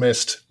opportunities that were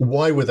missed,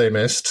 why were they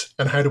missed,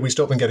 and how do we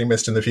stop them getting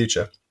missed in the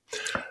future?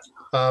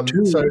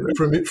 So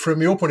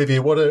from your point of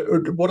view, what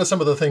are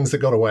some of the things that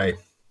got away?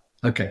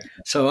 Okay,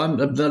 so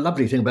the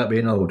lovely thing about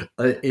being old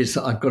is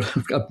that I've got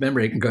a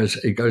memory.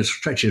 It goes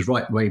stretches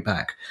right way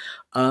back.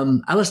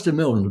 Alistair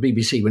Milne, the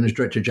BBC, when he was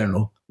Director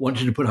General,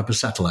 wanted to put up a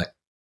satellite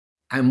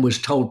and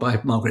was told by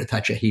Margaret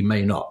Thatcher he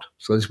may not.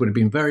 So this would have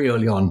been very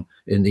early on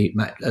in the.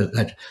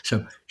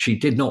 So she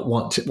did not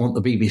want the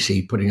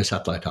BBC putting a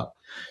satellite up,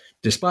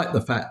 despite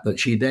the fact that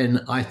she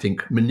then, I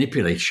think,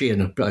 she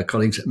and her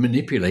colleagues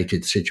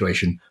manipulated the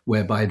situation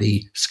whereby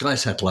the Sky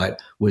satellite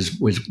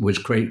was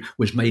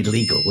made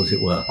legal, as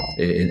it were,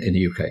 in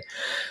the UK.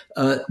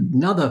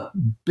 Another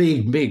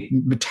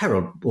big,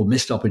 terrible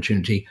missed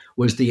opportunity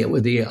was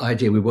the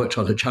idea we worked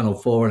on at Channel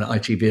 4 and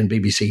ITV and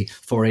BBC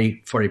for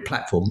a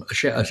platform,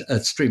 a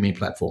streaming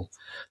platform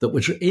that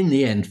was, in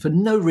the end, for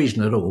no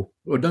reason at all,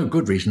 or no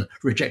good reason,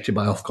 rejected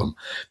by Ofcom.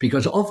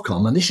 Because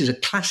Ofcom, and this is a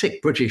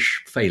classic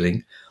British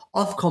failing,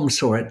 Ofcom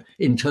saw it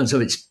in terms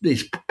of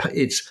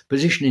its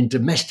position in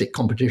domestic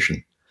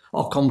competition.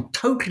 Ofcom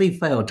totally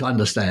failed to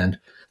understand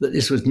that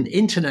this was an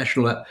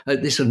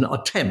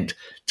attempt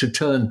to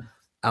turn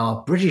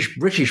our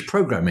British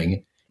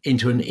programming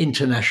into an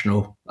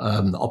international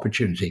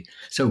opportunity.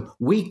 So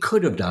we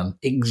could have done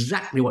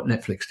exactly what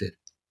Netflix did.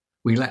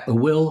 We lacked the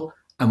will,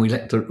 and we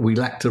lacked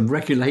the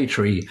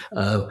regulatory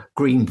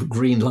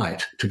green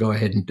light to go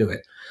ahead and do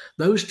it.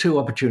 Those two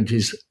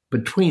opportunities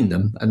between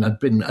them, and there've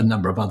been a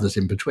number of others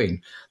in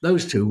between,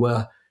 those two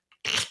were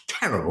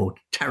terrible,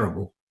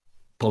 terrible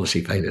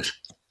policy failures.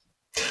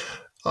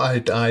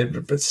 I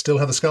still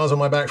have the scars on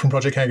my back from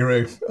Project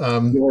Kangaroo.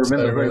 You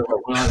remember very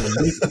well.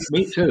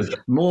 Me too.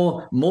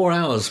 More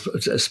hours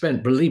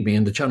spent, believe me,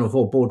 in the Channel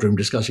 4 boardroom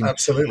discussing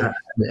absolutely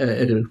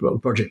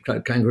Project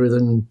Kangaroo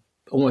than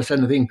almost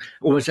anything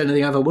I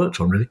ever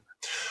worked on, really.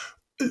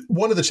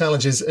 One of the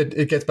challenges,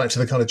 it gets back to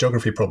the kind of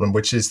geography problem,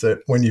 which is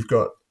that when you've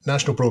got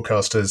national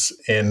broadcasters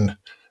in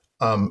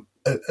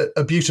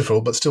a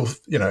beautiful, but still,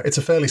 it's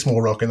a fairly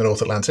small rock in the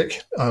North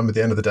Atlantic at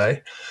the end of the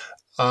day,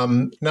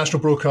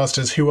 national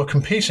broadcasters who are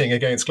competing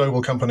against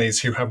global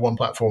companies who have one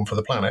platform for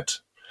the planet,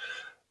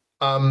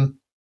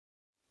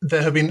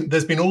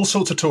 there's been all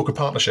sorts of talk of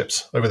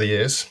partnerships over the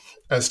years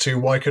as to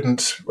why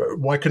couldn't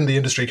the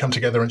industry come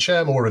together and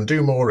share more and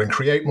do more and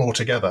create more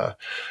together.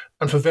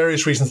 And for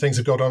various reasons, things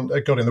have got in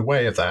the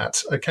way of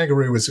that.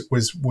 Kangaroo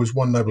was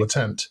one noble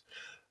attempt.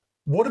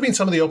 What have been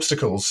some of the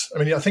obstacles?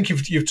 I mean, I think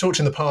you've talked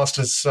in the past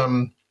as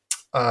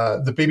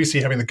the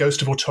BBC having the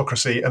ghost of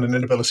autocracy and an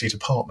inability to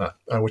partner,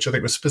 which I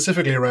think was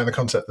specifically around the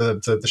concept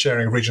the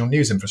sharing of regional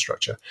news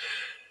infrastructure.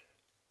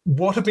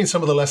 What have been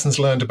some of the lessons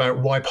learned about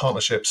why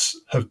partnerships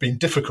have been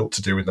difficult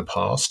to do in the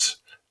past?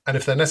 And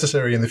if they're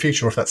necessary in the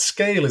future, or if that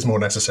scale is more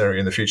necessary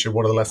in the future,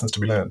 what are the lessons to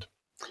be learned?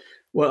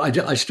 Well,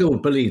 I still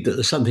believe that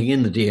there's something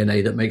in the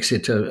DNA that makes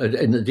it,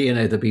 in the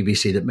DNA of the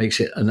BBC, that makes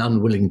it an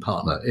unwilling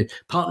partner.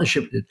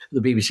 Partnership, the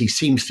BBC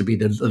seems to be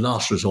the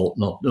last resort,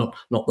 not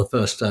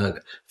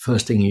the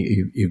first thing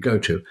you go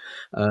to.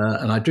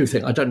 And I do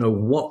think, I don't know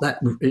what that,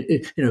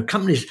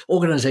 companies,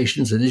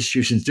 organisations, and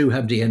institutions do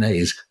have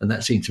DNAs, and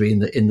that seems to be in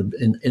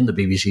the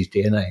BBC's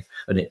DNA,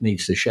 and it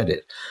needs to shed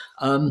it.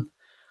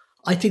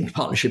 I think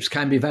partnerships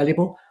can be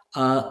valuable.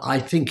 I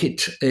think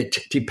it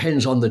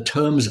depends on the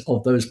terms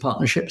of those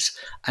partnerships,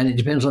 and it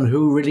depends on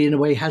who really, in a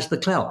way, has the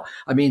clout.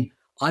 I mean,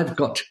 I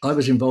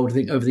was involved, I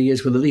think, over the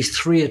years with at least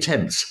 3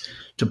 attempts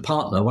to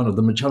partner, one of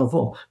them at Channel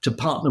 4, to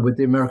partner with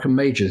the American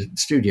major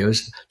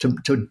studios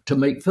to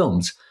make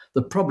films.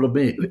 The problem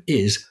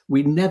is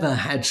we never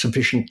had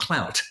sufficient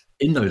clout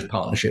in those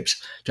partnerships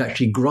to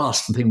actually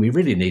grasp the thing we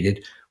really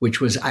needed,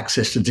 which was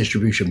access to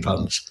distribution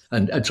funds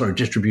and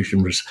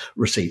distribution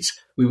receipts.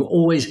 We were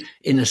always,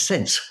 in a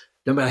sense,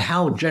 no matter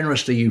how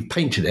generously you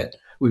painted it,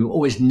 we were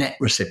always net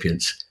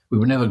recipients. We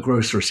were never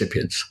gross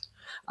recipients.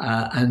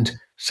 And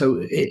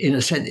so, in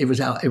a sense, it was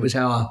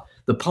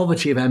the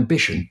poverty of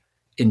ambition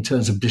in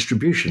terms of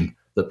distribution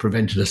that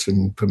prevented us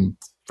from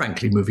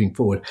frankly moving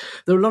forward.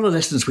 There are a lot of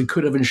lessons we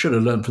could have and should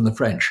have learned from the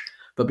French,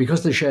 but because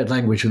of the shared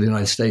language of the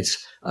United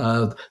States,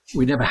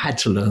 we never had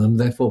to learn them.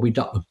 Therefore, we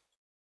ducked them.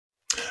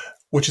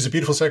 Which is a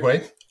beautiful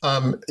segue.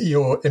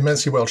 You're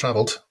immensely well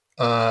travelled.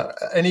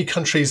 Any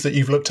countries that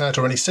you've looked at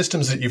or any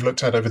systems that you've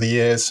looked at over the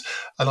years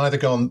and either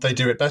gone, they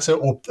do it better,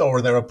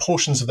 or there are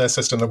portions of their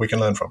system that we can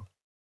learn from?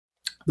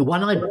 The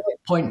one I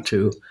point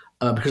to,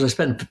 because I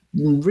spent a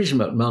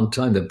reasonable amount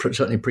of time there,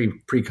 certainly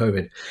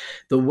pre-COVID,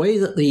 the way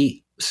that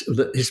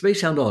it may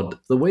sound odd,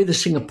 the way the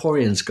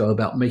Singaporeans go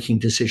about making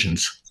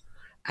decisions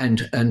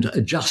and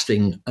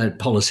adjusting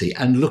policy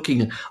and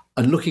looking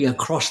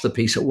across the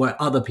piece at where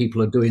other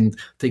people are doing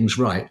things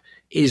right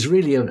is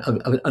really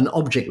an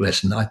object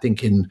lesson, I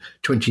think, in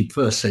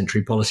 21st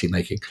century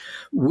policymaking.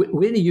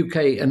 We in the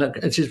UK, and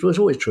it was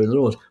always true in the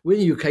laws, we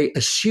in the UK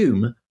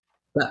assume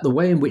that the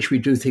way in which we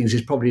do things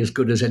is probably as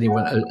good as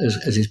anyone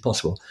as is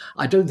possible.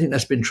 I don't think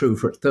that's been true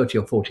for 30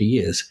 or 40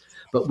 years,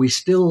 but we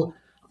still,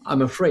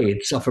 I'm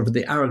afraid, suffer from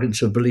the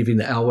arrogance of believing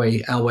that our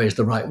way is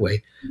the right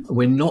way.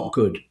 We're not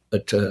good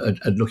at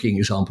looking at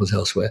examples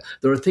elsewhere.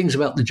 There are things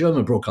about the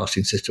German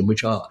broadcasting system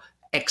which are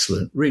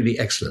excellent, really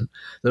excellent.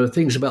 There are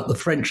things about the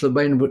French, the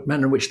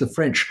manner in which the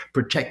French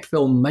protect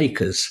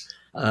filmmakers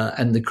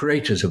and the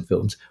creators of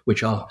films,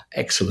 which are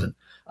excellent.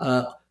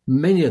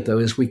 Many of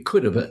those we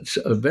could have at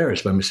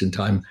various moments in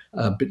time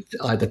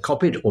either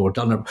copied or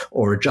done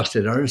or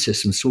adjusted our own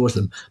systems towards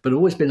them, but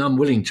always been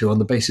unwilling to, on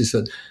the basis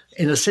that,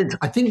 in a sense,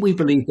 I think we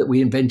believe that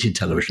we invented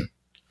television.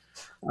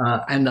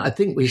 And I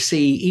think we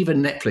see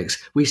even Netflix,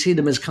 we see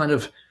them as kind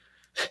of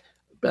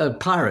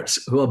pirates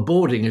who are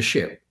boarding a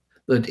ship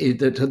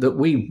that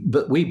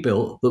we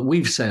built, that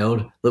we've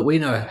sailed, that we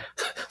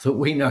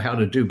know how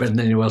to do better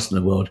than anyone else in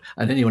the world,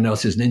 and anyone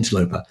else is an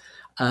interloper.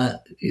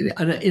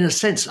 And in a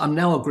sense, I'm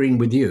now agreeing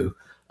with you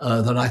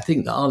that I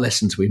think there are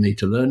lessons we need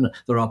to learn.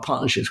 There are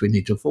partnerships we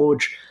need to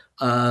forge.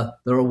 There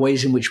are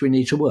ways in which we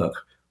need to work,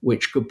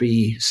 which could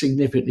be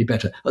significantly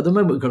better. At the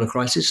moment, we've got a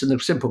crisis, and the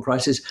simple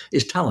crisis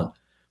is talent.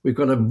 We've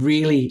got a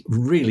really,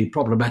 really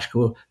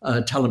problematical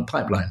talent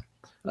pipeline.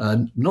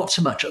 Not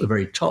so much at the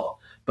very top,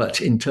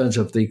 but in terms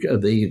of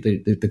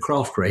the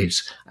craft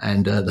grades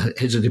and the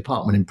heads of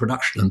department in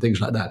production and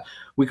things like that,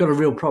 we've got a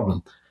real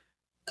problem.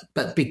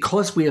 But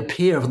because we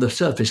appear on the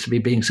surface to be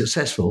being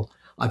successful,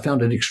 I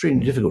found it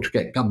extremely difficult to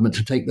get government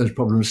to take those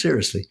problems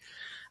seriously.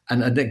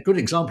 And a good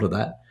example of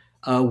that,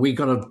 we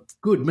got a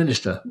good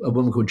minister, a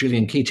woman called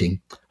Gillian Keating,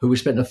 who we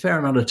spent a fair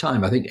amount of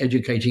time, I think,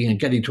 educating and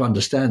getting to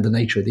understand the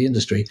nature of the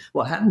industry.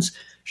 What happens?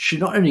 She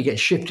not only gets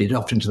shifted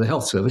off into the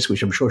health service,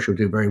 which I'm sure she'll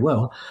do very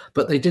well,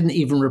 but they didn't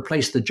even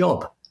replace the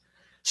job.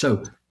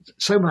 So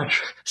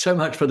much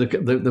for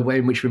the way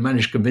in which we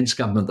managed to convince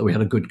government that we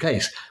had a good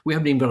case. We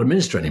haven't even got a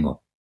minister anymore.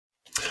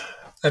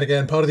 And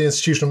again, part of the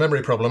institutional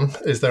memory problem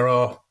is there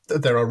are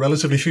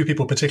relatively few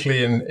people,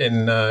 particularly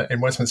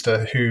in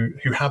Westminster,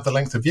 who have the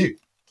length of view.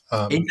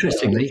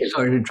 Interestingly,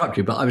 sorry to interrupt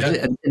you, but I was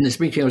in this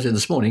meeting I was in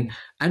this morning.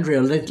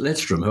 Andrea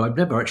Ledstrom, who I've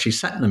never actually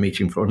sat in a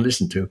meeting for and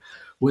listened to,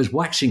 was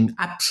waxing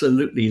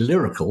absolutely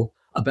lyrical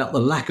about the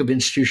lack of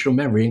institutional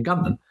memory in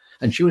government.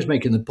 And she was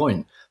making the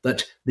point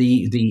that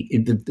the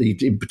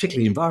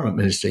particularly Environment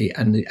Ministry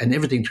and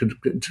everything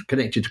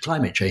connected to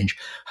climate change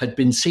had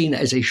been seen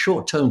as a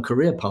short-term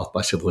career path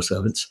by civil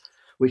servants,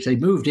 which they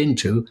moved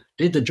into,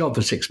 did the job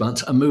for 6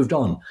 months and moved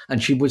on.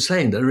 And she was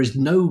saying that there is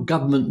no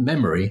government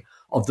memory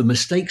of the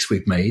mistakes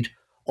we've made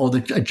or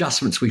the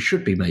adjustments we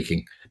should be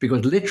making,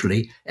 because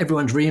literally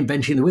everyone's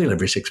reinventing the wheel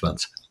every 6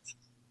 months.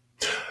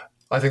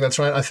 I think that's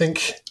right. I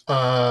think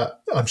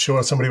I'm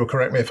sure somebody will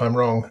correct me if I'm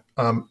wrong.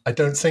 I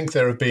don't think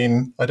there's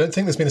been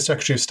a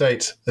Secretary of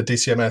State at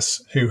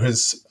DCMS who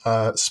has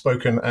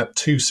spoken at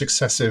 2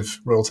 successive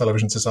Royal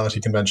Television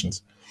Society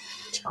conventions.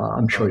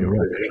 I'm sure you're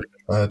right.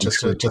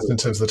 Just in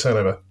terms of the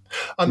turnover.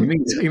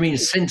 You mean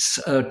since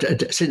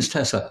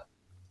Tessa?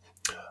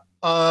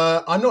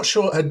 I'm not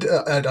sure.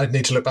 I'd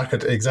need to look back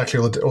at exactly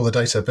all the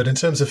data, but in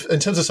terms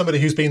of somebody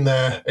who's been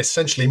there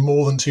essentially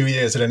more than 2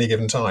 years at any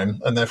given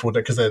time, and therefore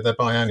because they're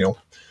biannual.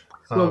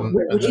 Well,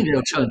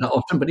 Whittingdale turned that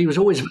often, but he was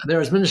always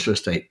there as Minister of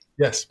State.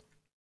 Yes,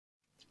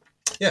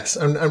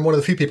 and one of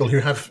the few people who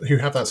have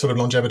that sort of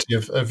longevity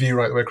of view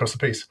right the way across the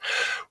piece.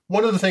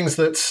 One of the things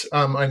that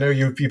I know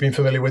you've been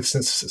familiar with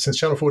since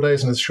Channel 4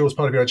 days, and as sure as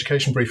part of your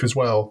education brief as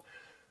well,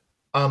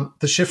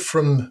 the shift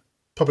from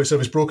public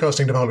service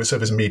broadcasting to public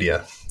service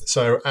media.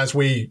 So as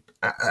we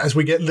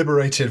get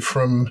liberated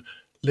from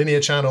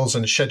linear channels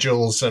and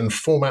schedules and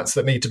formats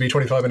that need to be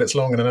 25 minutes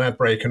long and an ad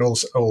break and all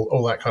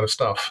that kind of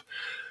stuff,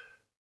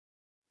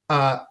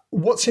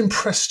 what's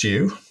impressed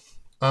you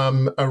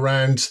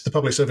around the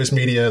public service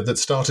media that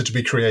started to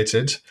be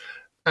created,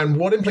 and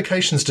what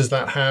implications does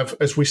that have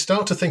as we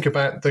start to think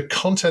about the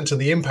content and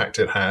the impact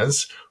it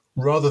has,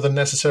 rather than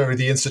necessarily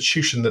the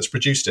institution that's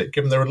produced it,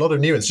 given there are a lot of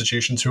new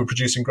institutions who are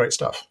producing great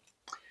stuff?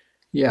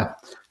 Yeah,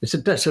 it's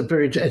a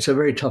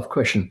very tough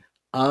question.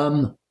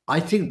 I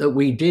think that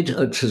we did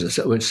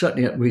certainly,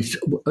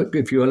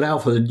 if you allow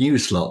for the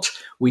news slots,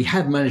 we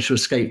have managed to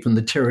escape from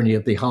the tyranny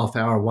of the half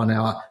hour, 1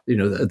 hour.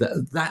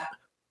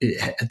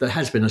 There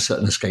has been a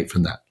certain escape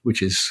from that,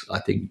 which is, I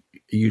think,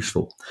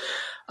 useful.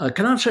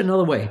 Can I answer it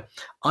another way?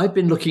 I've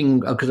been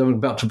looking, because I'm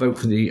about to vote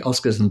for the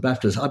Oscars and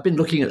BAFTAs, I've been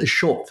looking at the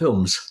short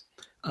films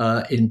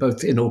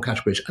in all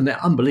categories, and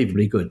they're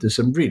unbelievably good. There's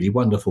some really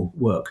wonderful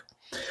work.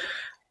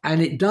 And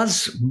it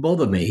does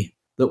bother me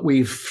that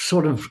we've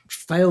sort of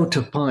failed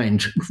to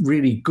find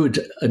really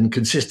good and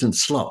consistent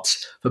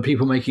slots for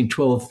people making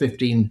 12,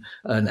 15,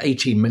 and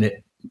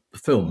 18-minute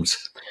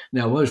films.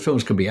 Now, those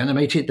films can be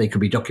animated, they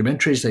can be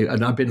documentaries,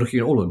 and I've been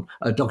looking at all of them.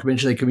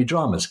 Documentaries, they can be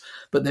dramas,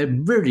 but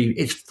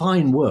it's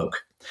fine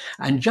work.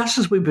 And just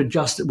as we've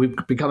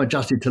become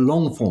adjusted to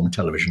long-form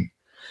television,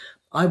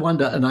 I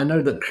wonder, and I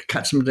know that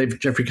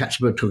Jeffrey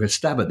Katzenberg took a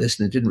stab at this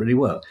and it didn't really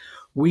work,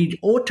 we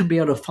ought to be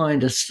able to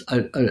find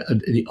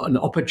an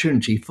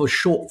opportunity for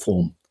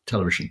short-form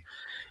television,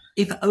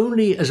 if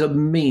only as a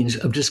means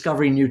of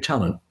discovering new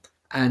talent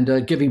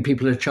and giving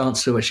people a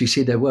chance to actually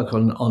see their work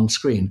on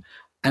screen.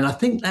 And I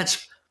think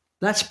that's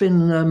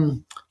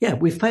been,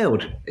 we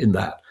failed in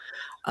that.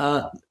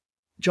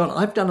 John,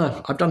 I've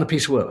done a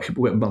piece of work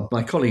with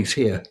my colleagues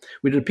here.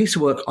 We did a piece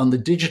of work on the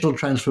digital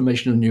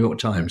transformation of the New York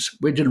Times.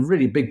 We did a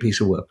really big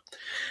piece of work.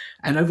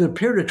 And over the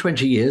period of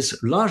 20 years,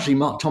 largely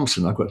Mark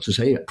Thompson, I've got to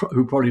say,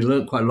 who probably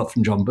learned quite a lot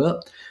from John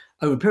Burt,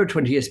 over a period of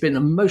 20 years, it's been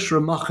a most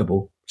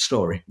remarkable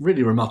story,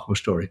 really remarkable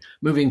story,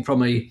 moving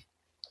from a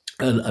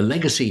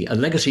legacy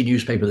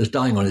newspaper that's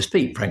dying on its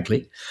feet,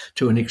 frankly,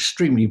 to an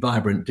extremely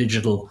vibrant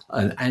digital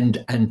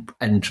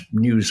and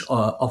news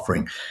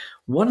offering.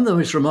 One of the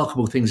most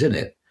remarkable things in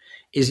it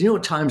is New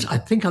York Times, I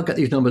think I'll get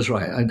these numbers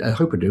right, I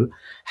hope I do,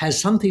 has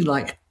something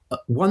like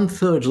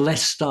 1/3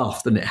 less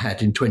staff than it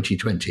had in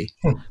 2020,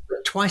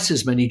 but twice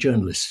as many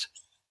journalists.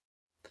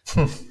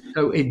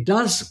 So it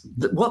does,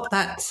 what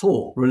that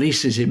thought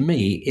releases in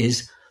me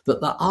is that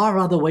there are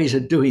other ways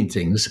of doing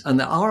things, and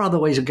there are other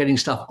ways of getting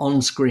stuff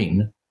on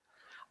screen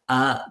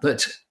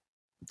that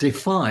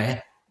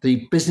defy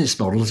the business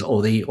models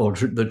or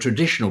the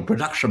traditional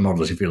production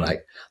models, if you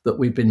like, that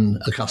we've been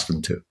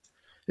accustomed to.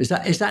 Is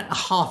that a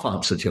half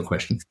answer to your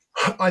question?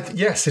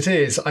 Yes, it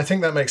is. I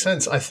think that makes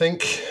sense. I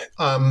think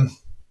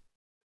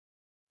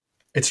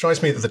it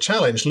strikes me that the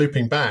challenge,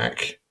 looping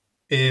back,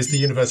 is the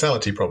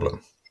universality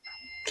problem,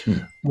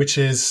 which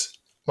is,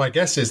 my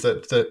guess is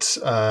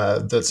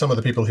that some of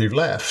the people who've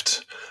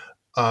left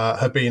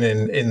have been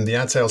in the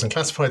ad sales and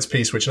classifieds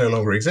piece, which no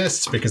longer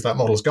exists because that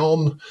model's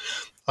gone.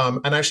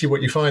 And actually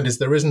what you find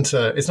is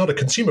it's not a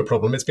consumer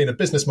problem, it's been a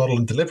business model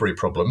and delivery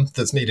problem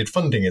that's needed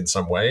funding in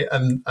some way.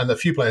 And a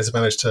few players have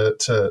managed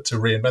to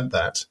reinvent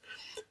that.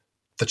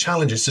 The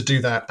challenge is to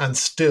do that and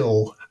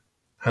still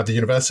have the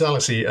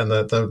universality and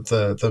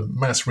the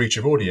mass reach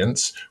of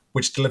audience,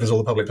 which delivers all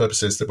the public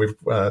purposes that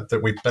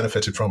we've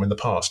benefited from in the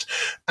past.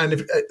 And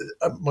if,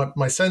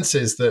 my sense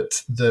is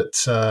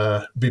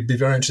that be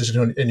very interested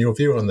in your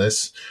view on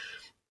this.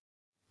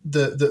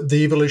 The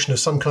evolution of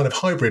some kind of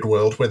hybrid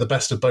world where the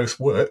best of both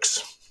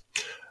works,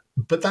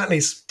 but that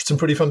needs some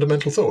pretty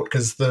fundamental thought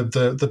because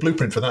the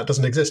blueprint for that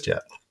doesn't exist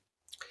yet.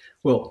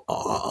 Well,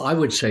 I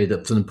would say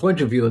that from the point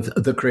of view of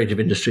the creative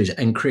industries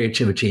and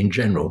creativity in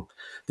general,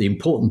 the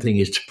important thing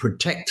is to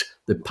protect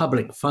the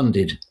public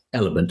funded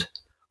element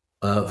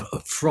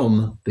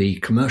from the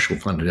commercial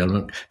funded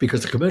element,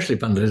 because the commercially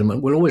funded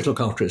element will always look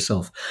after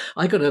itself.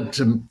 I got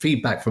some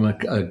feedback from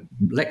a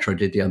lecture I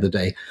did the other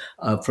day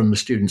from the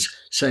students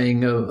saying,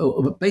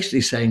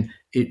 basically saying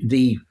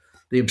the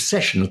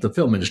obsession of the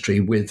film industry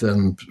with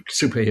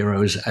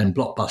superheroes and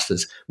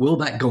blockbusters, will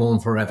that go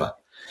on forever?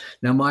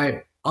 Now,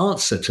 my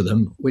answer to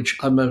them, which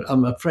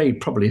I'm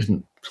afraid probably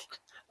isn't,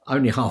 I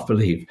only half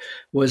believe,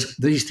 was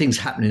these things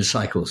happen in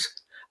cycles.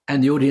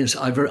 And the audience,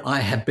 I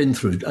have been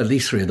through at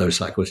least 3 of those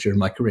cycles during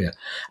my career.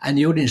 And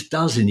the audience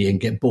does in the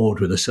end get bored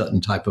with a certain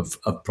type of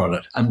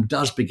product and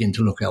does begin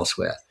to look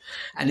elsewhere.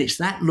 And it's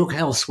that look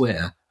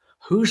elsewhere.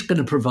 Who's going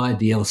to provide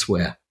the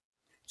elsewhere?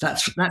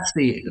 That's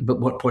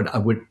what point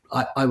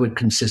I would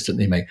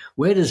consistently make.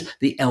 Where does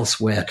the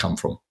elsewhere come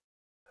from?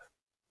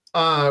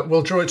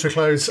 We'll draw it to a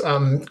close.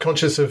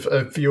 Conscious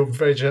of you're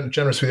very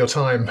generous with your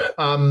time.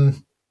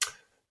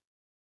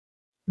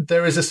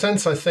 There is a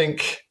sense, I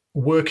think,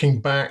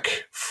 working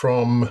back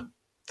from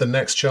the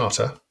next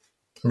charter.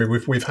 I mean,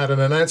 we've had an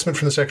announcement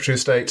from the Secretary of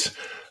State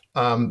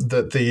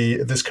that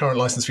this current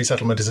license fee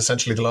settlement is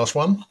essentially the last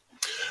one.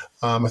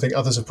 I think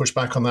others have pushed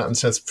back on that and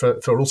said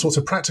for all sorts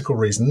of practical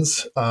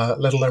reasons,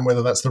 let alone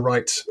whether that's the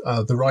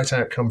right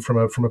outcome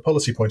from a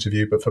policy point of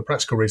view, but for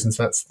practical reasons,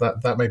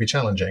 that may be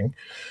challenging.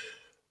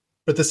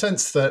 But the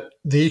sense that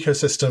the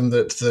ecosystem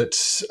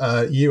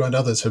that you and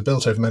others have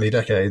built over many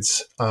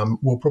decades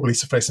will probably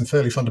face some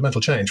fairly fundamental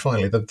change.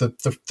 Finally,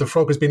 the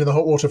frog has been in the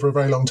hot water for a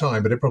very long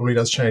time, but it probably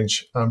does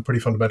change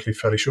pretty fundamentally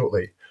fairly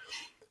shortly.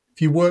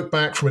 If you work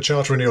back from a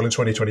charter renewal in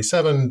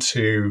 2027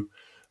 to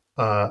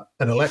an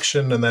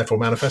election and therefore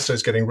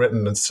manifestos getting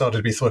written and started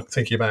to be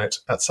thinking about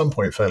at some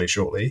point fairly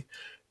shortly,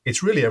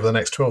 it's really over the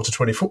next 12 to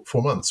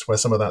 24 months where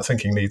some of that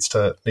thinking needs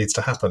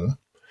to happen.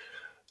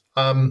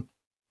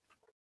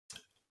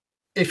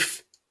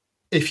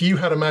 If you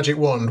had a magic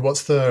wand,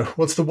 what's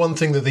the one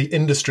thing that the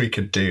industry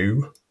could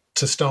do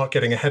to start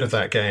getting ahead of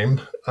that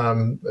game?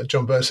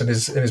 John Burt in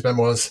his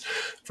memoirs,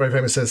 very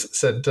famous,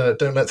 said,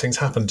 "Don't let things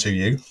happen to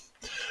you."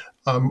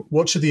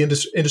 What should the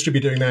industry be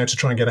doing now to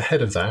try and get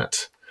ahead of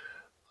that?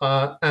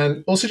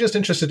 And also, just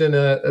interested in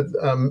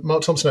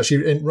Mark Thompson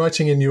actually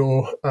writing in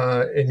your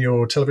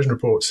television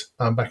report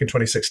back in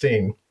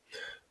 2016.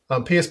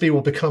 PSB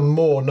will become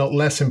more, not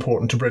less,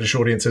 important to British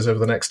audiences over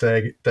the next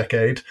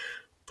decade.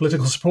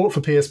 Political support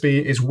for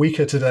PSB is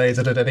weaker today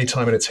than at any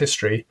time in its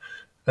history,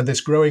 and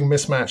this growing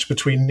mismatch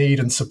between need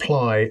and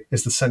supply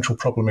is the central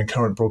problem in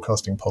current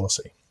broadcasting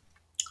policy.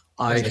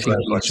 I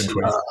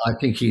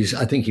think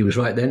he was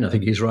right then. I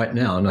think he's right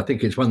now, and I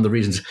think it's one of the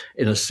reasons,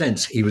 in a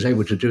sense, he was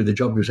able to do the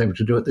job he was able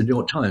to do at the New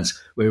York Times,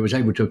 where he was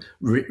able to,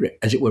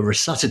 as it were,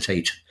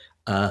 resuscitate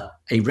a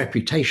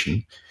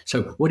reputation.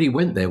 So what he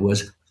went there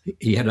was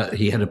he had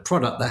a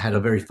product that had a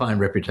very fine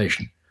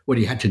reputation. What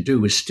he had to do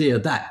was steer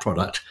that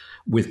product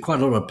with quite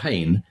a lot of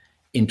pain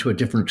into a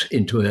different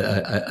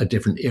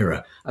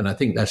era, and I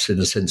think that's in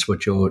a sense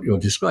what you're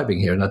describing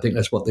here, and I think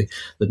that's what the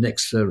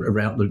next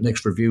round, the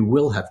next review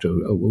will have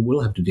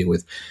to deal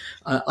with.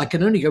 I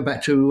can only go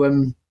back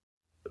to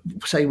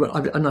say,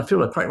 and I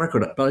feel a crack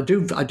record, but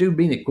I do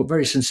mean it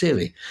very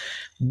sincerely.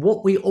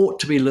 What we ought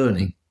to be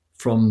learning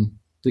from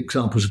the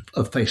examples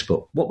of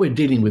Facebook, what we're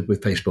dealing with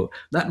Facebook,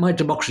 that My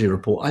Democracy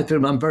report,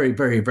 I'm very,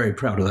 very, very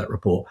proud of that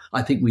report.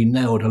 I think we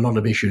nailed a lot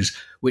of issues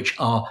which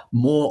are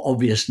more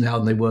obvious now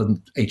than they were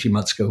 18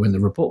 months ago when the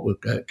report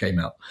came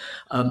out.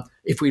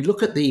 If we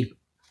look at the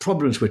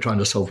problems we're trying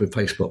to solve with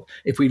Facebook,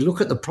 if we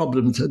look at the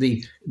problems,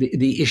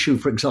 the issue,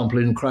 for example,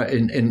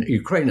 in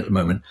Ukraine at the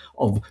moment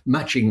of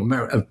matching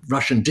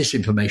Russian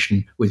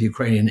disinformation with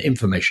Ukrainian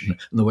information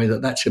and the way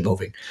that that's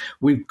evolving,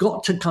 we've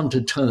got to come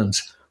to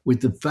terms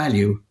with the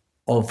value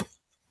of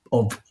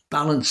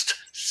balanced,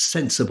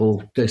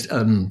 sensible,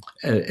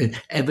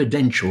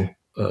 evidential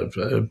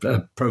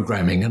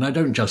programming. And I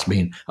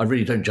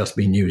really don't just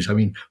mean news. I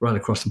mean right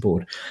across the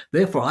board.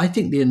 Therefore, I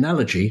think the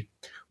analogy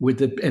with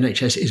the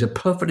NHS is a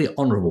perfectly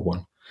honourable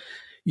one.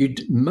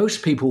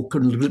 Most people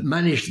could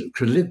manage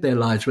to live their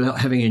lives without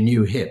having a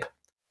new hip.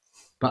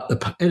 But the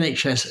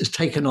NHS has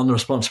taken on the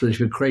responsibility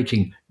for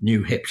creating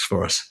new hips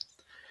for us.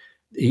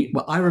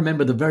 I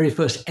remember the very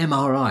first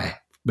MRI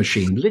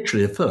machine,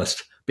 literally the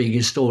first, being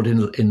installed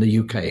in the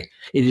UK.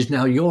 It is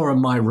now your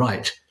and my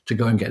right to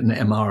go and get an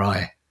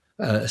MRI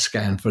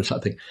scan for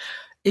something.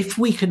 If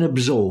we can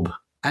absorb,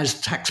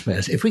 as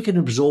taxpayers, if we can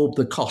absorb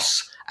the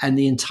costs and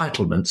the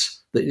entitlements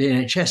that the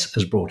NHS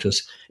has brought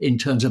us in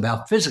terms of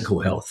our physical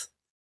health,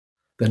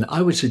 then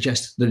I would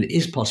suggest that it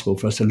is possible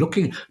for us to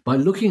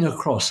looking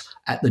across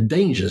at the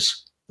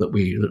dangers that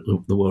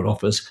the world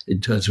offers in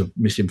terms of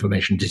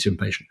misinformation,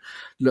 disinformation,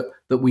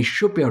 that we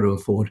should be able to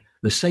afford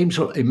the same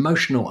sort of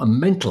emotional and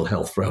mental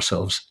health for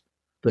ourselves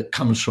that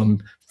comes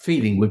from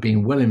feeling we're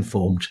being well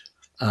informed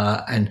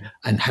and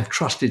have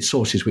trusted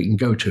sources we can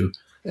go to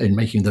in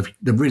making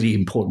the really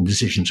important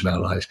decisions of our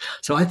lives.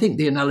 So I think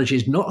the analogy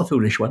is not a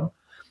foolish one.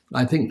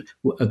 I think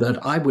that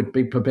I would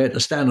be prepared to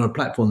stand on a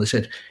platform that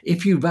said,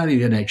 if you value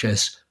the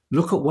NHS,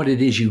 look at what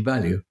it is you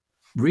value,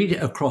 read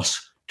it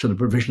across to the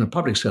provision of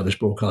public service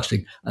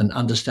broadcasting and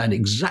understand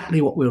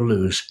exactly what we'll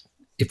lose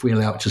if we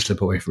allow it to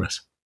slip away from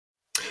us.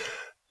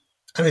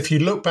 And if you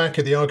look back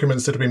at the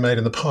arguments that have been made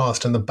in the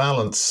past and the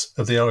balance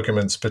of the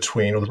arguments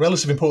between, or the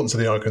relative importance of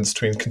the arguments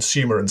between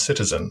consumer and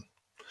citizen,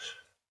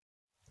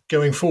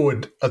 going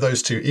forward, are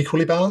those two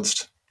equally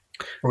balanced?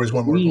 Or is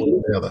one more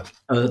important than the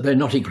other? They're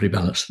not equally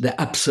balanced. They're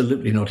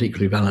absolutely not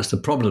equally balanced. The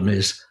problem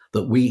is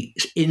that we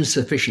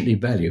insufficiently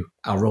value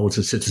our roles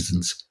as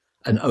citizens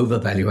and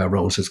overvalue our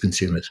roles as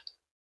consumers.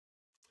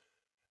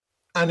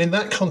 And in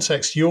that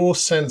context, your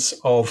sense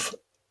of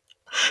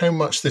how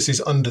much this is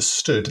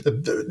understood,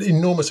 the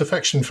enormous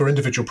affection for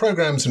individual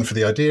programs and for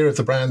the idea of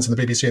the brands and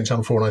the BBC and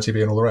Channel 4 and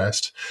ITV and all the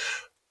rest.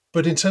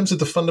 But in terms of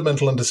the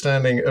fundamental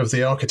understanding of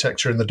the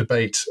architecture and the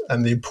debate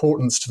and the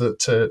importance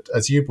to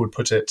as you would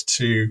put it,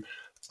 to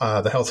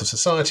the health of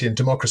society and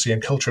democracy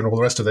and culture and all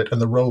the rest of it,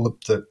 and the role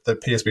that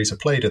PSBs have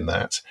played in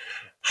that,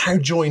 how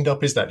joined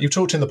up is that? You've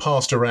talked in the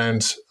past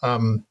around,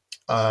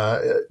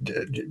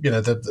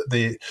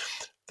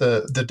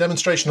 the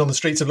demonstration on the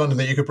streets of London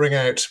that you could bring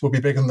out will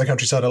be bigger than the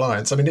Countryside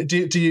Alliance. I mean,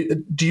 do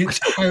you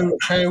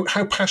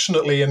how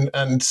passionately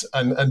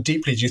and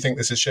deeply do you think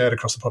this is shared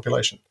across the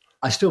population?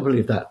 I still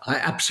believe that. I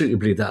absolutely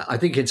believe that. I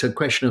think it's a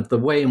question of the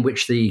way in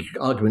which the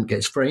argument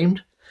gets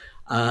framed,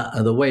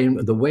 and the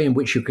way in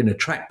which you can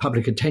attract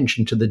public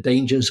attention to the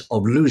dangers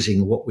of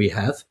losing what we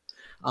have.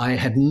 I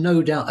have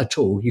no doubt at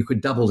all you could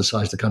double the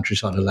size of the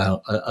Countryside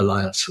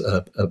Alliance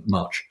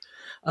march,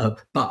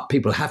 but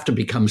people have to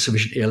become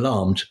sufficiently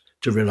alarmed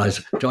to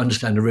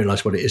understand and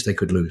realise what it is they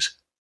could lose.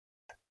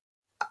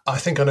 I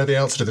think I know the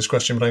answer to this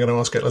question, but I'm going to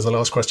ask it as the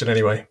last question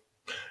anyway.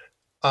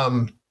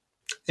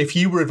 If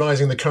you were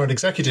advising the current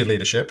executive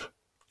leadership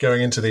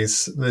going into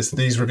these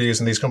reviews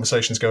and these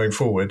conversations going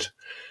forward,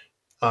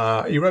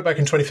 you wrote back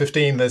in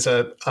 2015, there's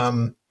a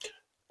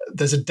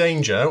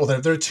danger, or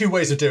there are two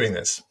ways of doing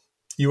this.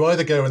 You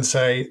either go and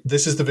say,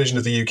 this is the vision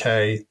of the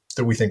UK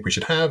that we think we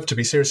should have to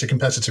be seriously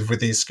competitive with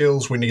these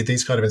skills. We need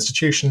these kind of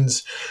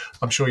institutions.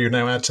 I'm sure you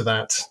now add to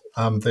that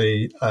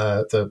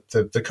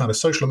the kind of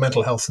social and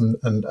mental health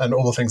and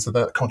all the things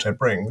that content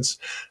brings.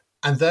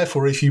 And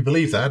therefore, if you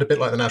believe that, a bit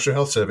like the National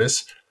Health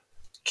Service,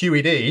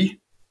 QED,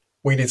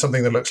 we need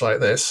something that looks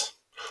like this.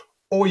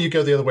 Or you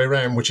go the other way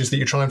around, which is that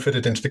you try and fit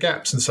it into the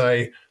gaps and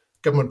say,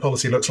 government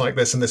policy looks like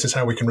this, and this is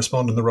how we can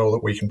respond in the role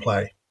that we can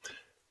play.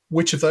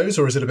 Which of those,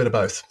 or is it a bit of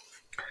both?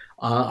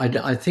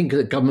 I think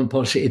that government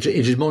policy, it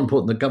is more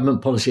important that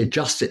government policy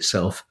adjusts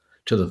itself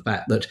to the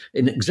fact that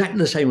in exactly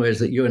the same way as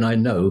that you and I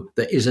know,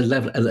 there is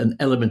an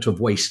element of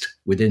waste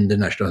within the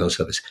National Health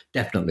Service.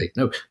 Definitely.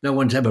 No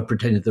one's ever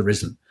pretended there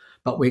isn't.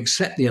 But we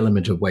accept the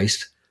element of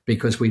waste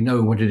because we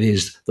know what it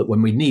is that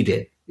when we need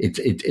it,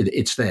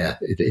 it's there.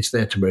 It's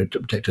there to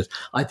protect us.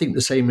 I think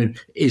the same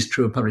is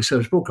true of public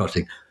service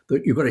broadcasting.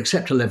 That you've got to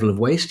accept a level of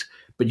waste,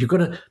 but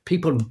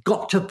people have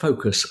got to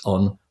focus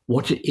on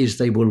what it is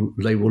they will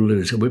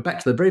lose. And we're back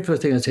to the very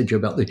first thing I said to you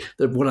about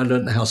what I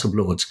learned in the House of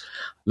Lords.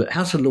 The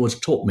House of Lords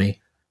taught me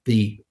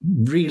the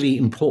really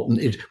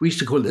important, we used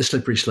to call it the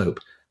slippery slope,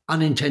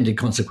 unintended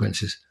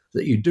consequences,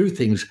 that you do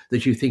things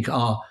that you think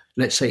are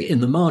let's say,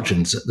 in the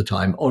margins at the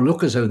time, or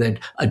look as though they're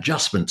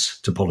adjustments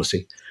to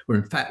policy, where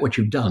in fact what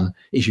you've done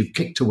is you've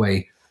kicked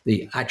away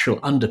the actual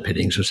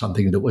underpinnings of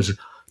something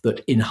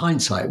that in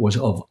hindsight was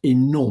of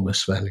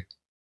enormous value.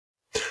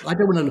 I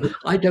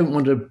don't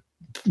want to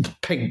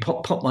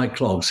pop my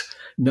clogs,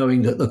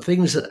 knowing that the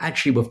things that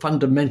actually were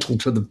fundamental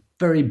to the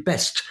very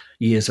best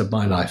years of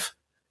my life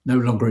no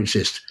longer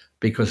exist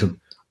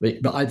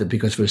either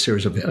because of a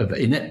series of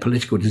inept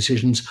political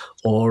decisions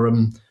or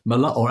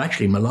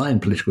actually malign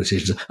political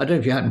decisions. I don't know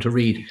if you happen to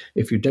read,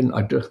 if you don't,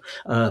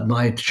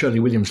 my Shirley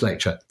Williams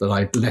lecture that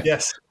I left.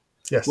 Yes.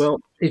 Well,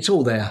 it's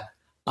all there.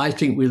 I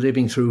think we're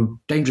living through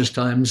dangerous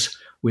times.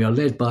 We are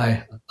led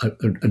by,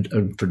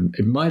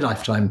 in my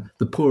lifetime,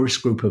 the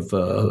poorest group of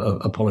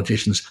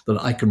politicians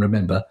that I can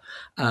remember.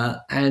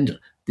 And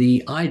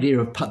the idea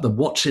of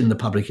what's in the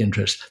public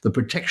interest, the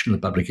protection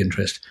of the public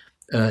interest,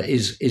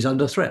 is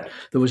under threat.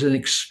 There was an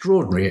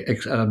extraordinary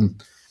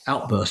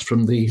outburst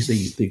from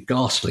the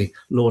ghastly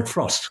Lord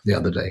Frost the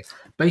other day,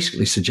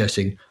 basically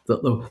suggesting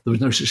that there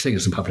was no such thing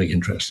as the public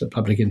interest. The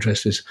public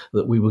interest is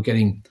that we were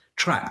getting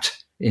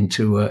trapped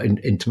into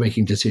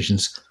making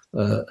decisions.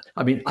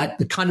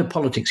 The kind of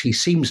politics he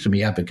seems to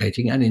be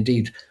advocating, and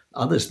indeed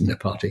others in their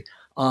party,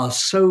 are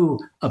so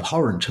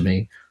abhorrent to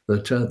me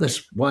that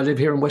that's why I live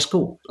here in West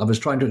Cork. I was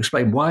trying to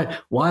explain why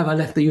have I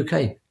left the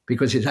UK?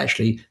 Because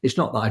it's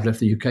not that I've left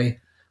the UK.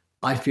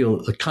 I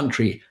feel the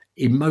country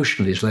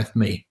emotionally has left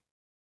me,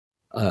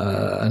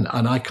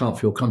 and I can't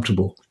feel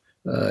comfortable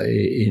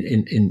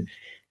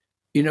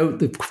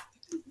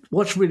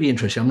what's really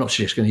interesting. I'm not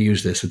just going to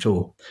use this at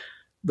all.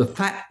 The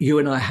fact you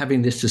and I are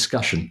having this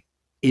discussion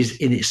is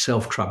in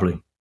itself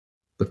troubling.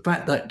 The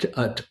fact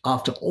that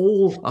after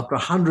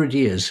 100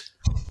 years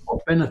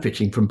of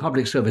benefiting from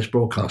public service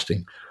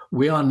broadcasting,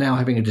 we are now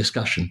having a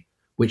discussion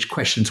which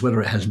questions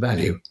whether it has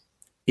value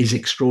is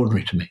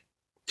extraordinary to me.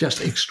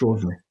 Just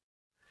extraordinary.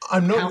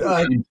 I'm not. How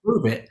we can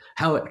improve it?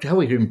 How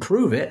we can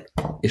improve it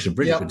is a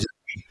really good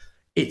discussion.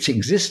 Its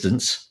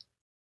existence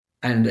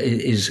and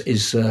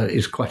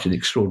is quite an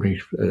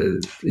extraordinary.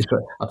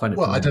 I find it.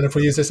 Well, I don't know if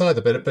we use this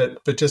either,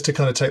 but just to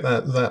kind of take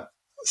that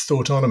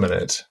thought on a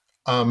minute.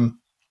 I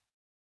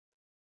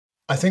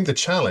think the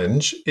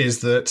challenge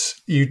is that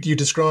you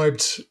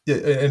described,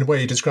 in a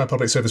way, you described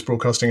public service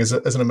broadcasting as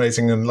an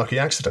amazing and lucky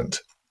accident.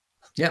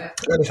 Yeah,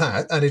 and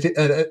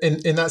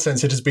in that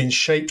sense, it has been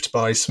shaped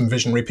by some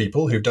visionary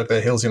people who've dug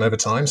their heels in over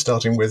time,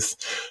 starting with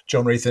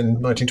John Reith in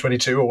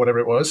 1922 or whatever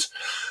it was.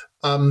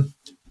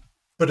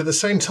 But at the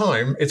same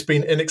time, it's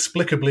been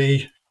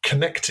inexplicably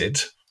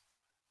connected.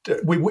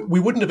 We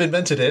wouldn't have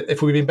invented it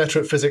if we'd been better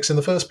at physics in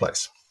the first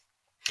place.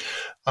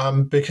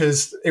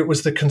 Because it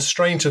was the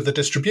constraint of the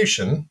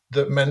distribution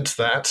that meant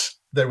that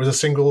there was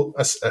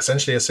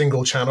essentially a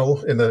single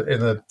channel in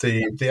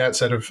the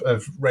outset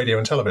of radio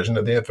and television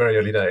at the very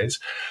early days.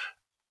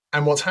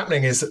 And what's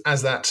happening is,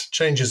 as that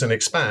changes and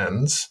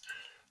expands,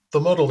 the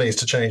model needs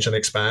to change and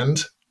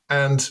expand.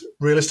 And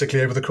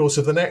realistically, over the course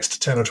of the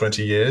next 10 or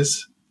 20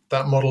 years,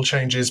 that model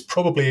changes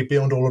probably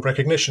beyond all of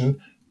recognition,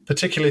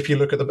 particularly if you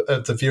look at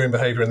the viewing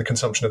behavior and the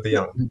consumption of the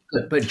young.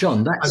 But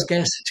John, that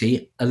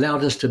scarcity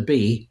allowed us to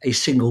be a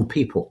single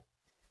people.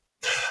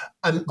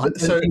 I'm not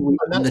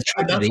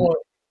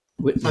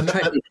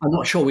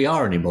sure we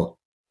are anymore.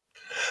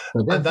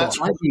 So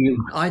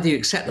either you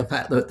accept the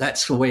fact that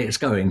that's the way it's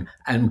going,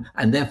 and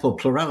therefore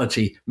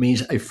plurality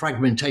means a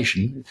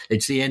fragmentation.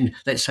 It's the end.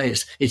 Let's say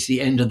it's the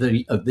end of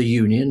the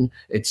union.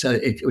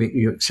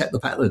 You accept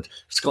the fact that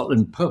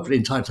Scotland perfectly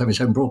entitled to have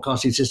its own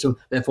broadcasting system.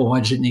 Therefore, why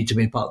does it need to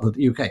be a part of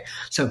the UK?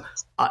 So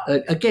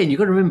again, you've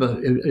got to remember,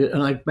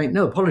 and I make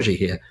no apology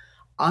here.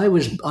 I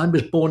was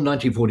born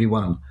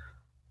 1941.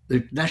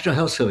 The National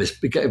Health Service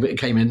came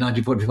in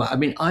 1945. I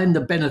mean, I'm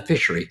the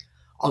beneficiary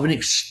of an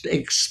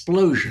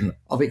explosion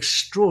of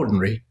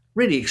extraordinary,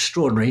 really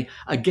extraordinary,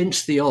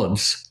 against the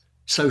odds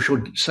social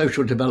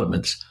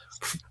developments,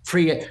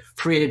 free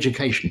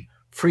education,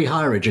 free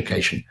higher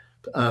education,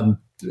 a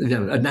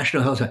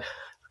national health.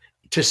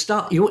 To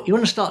start, you want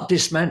to start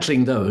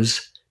dismantling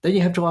those, then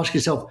you have to ask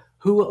yourself,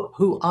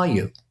 who are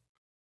you?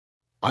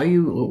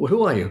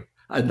 Who are you?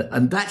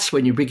 And that's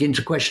when you begin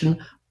to question,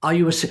 are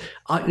you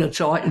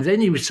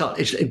then you start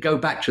go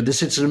back to the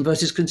citizen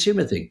versus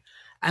consumer thing.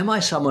 Am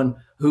I someone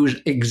who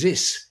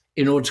exists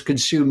in order to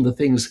consume the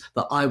things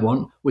that I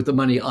want with the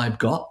money I've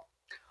got?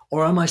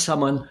 Or am I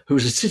someone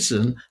who's a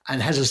citizen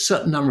and has a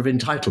certain number of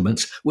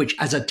entitlements, which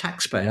as a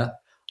taxpayer,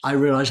 I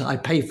realize I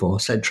pay for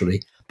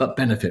centrally, but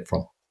benefit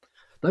from?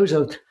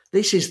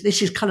 This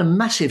is kind of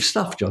massive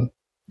stuff, John.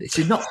 It's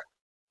not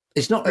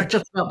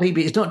just about PB.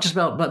 It's not just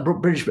about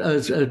British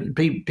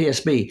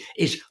PSB.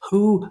 It's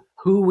who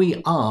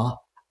we are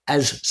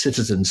as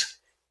citizens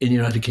in the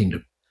United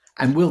Kingdom.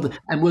 And will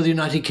the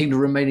United Kingdom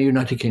remain a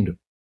United Kingdom?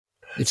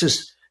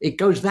 It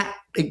goes that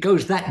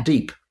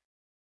deep.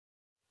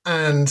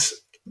 And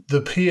the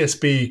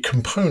PSB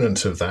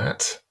component of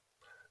that,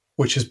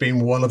 which has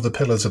been one of the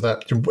pillars of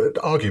that,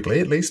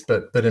 arguably at least,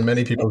 but in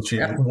many people's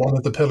view, one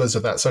of the pillars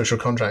of that social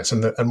contract,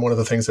 and one of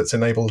the things that's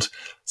enabled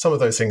some of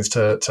those things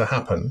to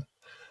happen,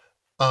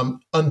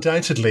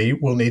 undoubtedly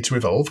will need to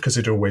evolve, because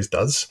it always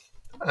does.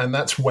 And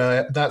that's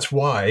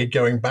why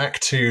going back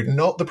to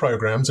not the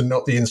programs and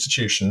not the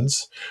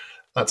institutions,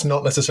 that's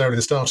not necessarily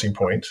the starting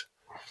point,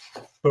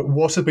 but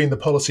what have been the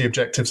policy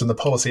objectives and the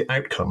policy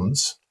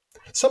outcomes,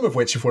 some of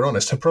which, if we're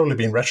honest, have probably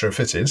been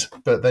retrofitted,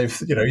 but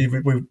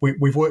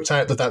we've worked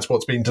out that that's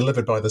what's being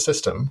delivered by the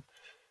system.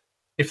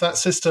 If that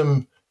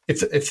system, if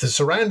the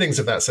surroundings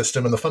of that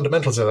system and the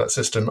fundamentals of that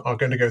system are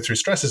going to go through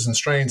stresses and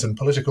strains and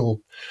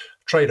political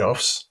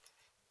trade-offs,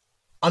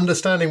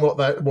 understanding what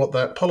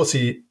that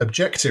policy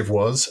objective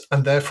was,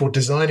 and therefore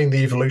designing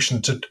the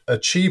evolution to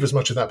achieve as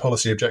much of that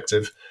policy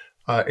objective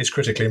is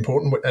critically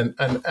important,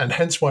 and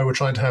hence why we're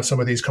trying to have some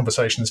of these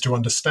conversations to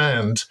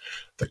understand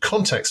the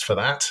context for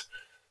that,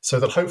 so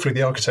that hopefully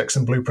the architects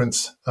and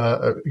blueprints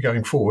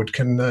going forward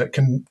can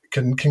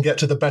get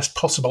to the best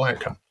possible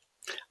outcome.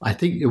 I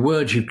think the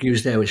word you've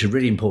used there, which is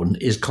really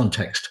important, is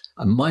context.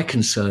 And my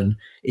concern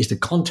is the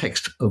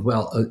context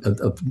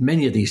of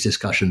many of these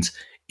discussions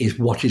is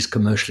what is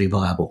commercially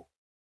viable.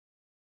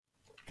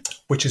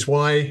 Which is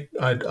why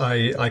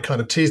I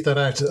kind of teased that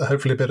out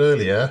hopefully a bit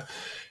earlier.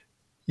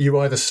 You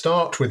either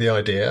start with the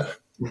idea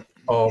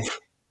of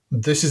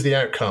this is the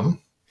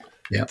outcome,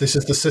 this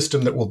is the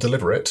system that will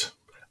deliver it,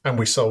 and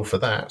we solve for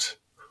that,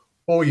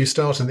 or you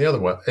start in the other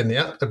way,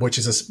 which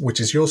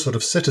is your sort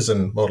of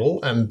citizen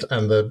model, and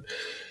the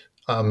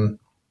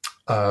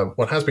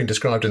what has been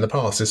described in the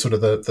past is sort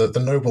of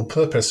the noble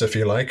purpose, if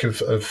you like, of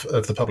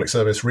the public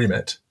service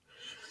remit.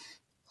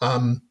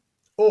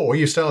 Or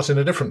you start in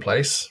a different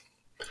place.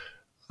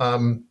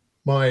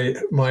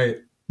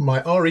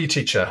 My RE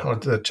teacher, or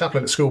the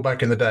chaplain at school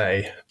back in the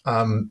day,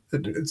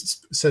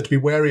 said to be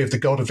wary of the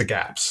God of the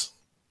gaps.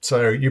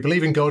 So you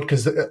believe in God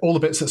because all the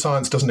bits that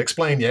science doesn't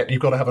explain yet,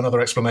 you've got to have another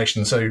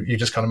explanation. So you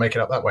just kind of make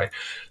it up that way. A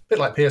bit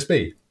like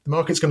PSB. The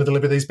market's going to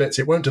deliver these bits.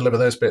 It won't deliver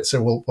those bits.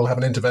 So we'll have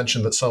an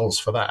intervention that solves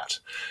for that.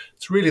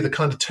 It's really the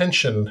kind of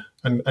tension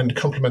and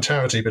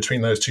complementarity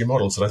between those two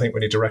models that I think we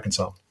need to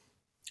reconcile.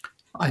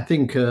 I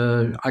think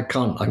I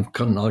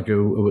can't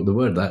argue with the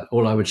word that.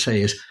 All I would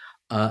say is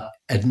a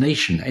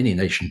nation, any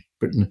nation,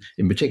 Britain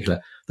in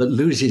particular, that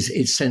loses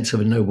its sense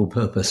of a noble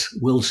purpose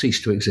will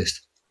cease to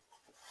exist,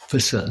 for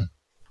certain.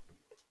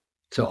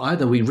 So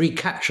either we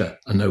recapture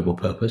a noble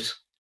purpose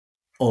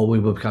or we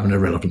will become an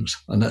irrelevance.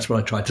 And that's what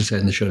I tried to say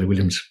in the Shirley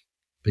Williams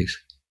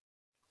piece.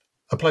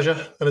 A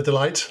pleasure and a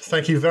delight.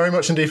 Thank you very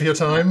much indeed for your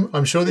time.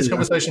 I'm sure these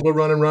conversations will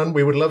run and run.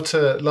 We would love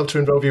to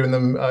involve you in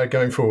them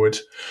going forward.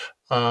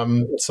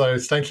 So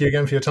thank you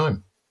again for your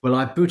time. Well,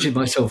 I booted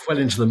myself well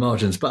into the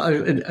margins, but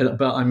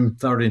I'm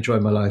thoroughly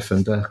enjoying my life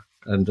and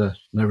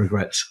no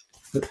regrets.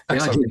 The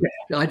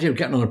idea of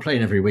getting on a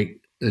plane every week,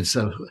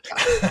 so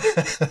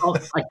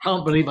I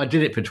can't believe I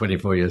did it for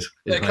 24 years.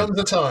 There comes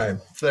a time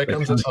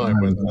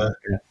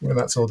when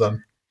that's all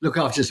done. Look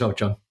after yourself,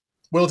 John.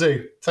 Will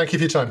do. Thank you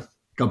for your time.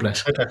 God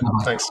bless. Okay,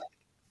 thanks.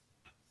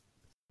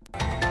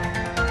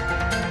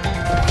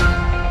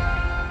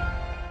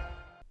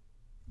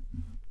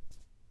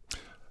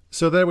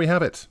 So there we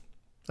have it.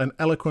 An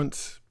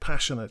eloquent,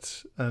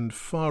 passionate and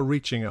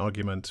far-reaching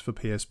argument for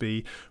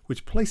PSB,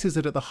 which places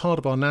it at the heart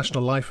of our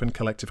national life and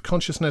collective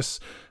consciousness,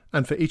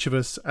 and for each of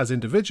us as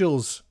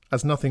individuals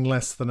as nothing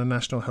less than a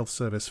national health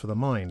service for the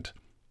mind.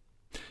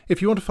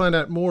 If you want to find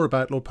out more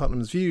about Lord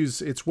Puttnam's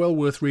views, it's well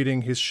worth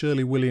reading his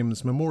Shirley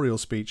Williams memorial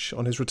speech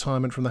on his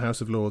retirement from the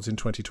House of Lords in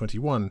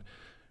 2021,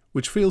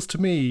 which feels to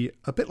me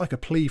a bit like a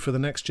plea for the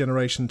next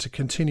generation to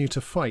continue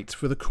to fight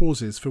for the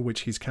causes for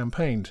which he's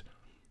campaigned.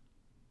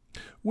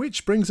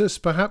 Which brings us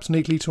perhaps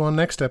neatly to our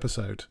next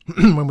episode,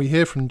 when we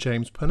hear from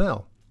James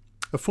Connell,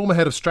 a former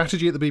head of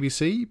strategy at the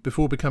BBC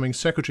before becoming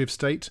Secretary of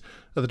State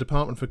at the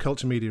Department for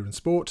Culture, Media and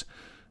Sport,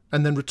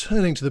 and then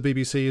returning to the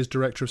BBC as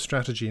Director of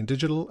Strategy and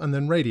Digital and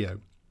then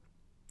Radio.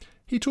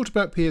 He talked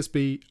about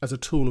PSB as a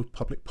tool of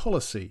public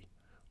policy,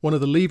 one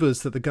of the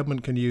levers that the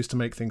government can use to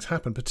make things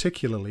happen,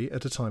 particularly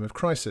at a time of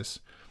crisis.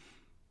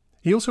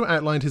 He also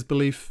outlined his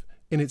belief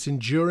in its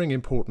enduring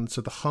importance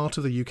at the heart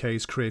of the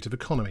UK's creative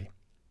economy.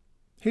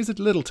 Here's a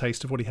little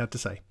taste of what he had to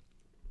say.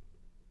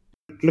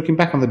 Looking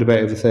back on the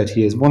debate over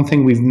 30 years, one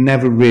thing we've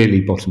never really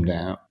bottomed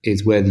out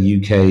is where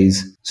the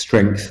UK's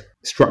strength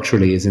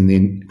structurally is in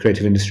the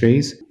creative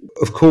industries.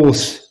 Of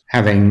course,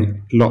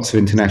 having lots of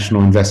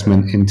international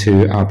investment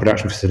into our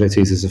production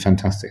facilities is a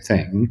fantastic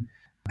thing.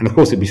 And of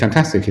course, it'd be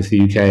fantastic if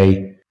the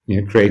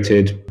UK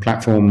created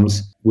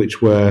platforms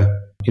which were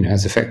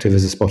as effective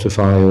as a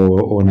Spotify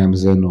or an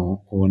Amazon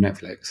or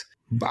Netflix.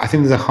 But I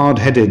think there's a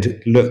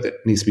hard-headed look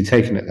that needs to be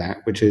taken at that,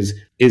 which is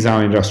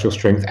our industrial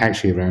strength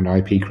actually around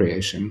IP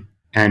creation?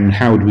 And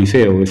how would we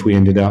feel if we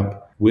ended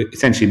up with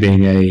essentially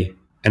being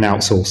an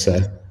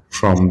outsourcer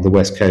from the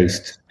West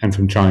Coast and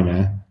from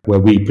China where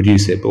we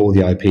produce it, but all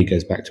the IP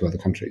goes back to other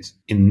countries.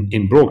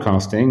 In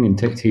broadcasting, in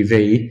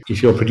TV,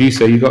 if you're a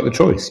producer, you've got the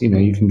choice. You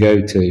can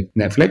go to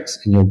Netflix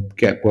and you'll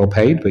get well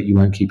paid, but you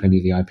won't keep any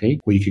of the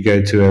IP. Or you could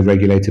go to a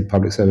regulated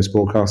public service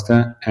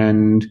broadcaster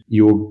and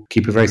you'll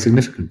keep a very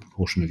significant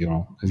proportion of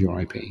your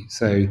IP.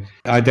 So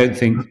I don't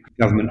think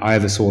government I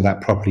ever saw that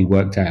properly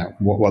worked out,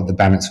 what the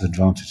balance of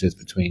advantages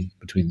between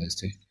those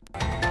two.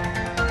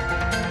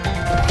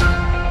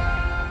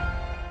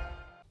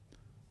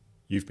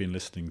 You've been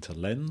listening to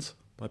Lens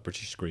by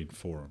British Screen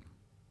Forum.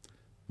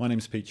 My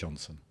name's Pete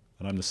Johnson,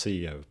 and I'm the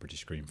CEO of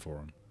British Screen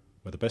Forum,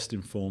 where the best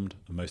informed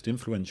and most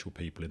influential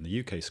people in the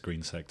UK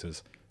screen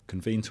sectors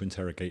convene to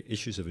interrogate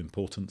issues of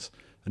importance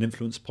and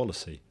influence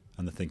policy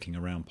and the thinking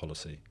around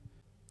policy.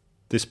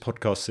 This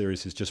podcast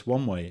series is just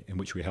one way in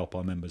which we help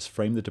our members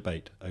frame the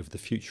debate over the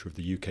future of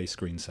the UK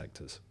screen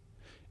sectors.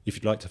 If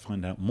you'd like to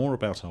find out more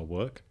about our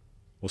work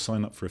or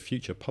sign up for a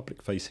future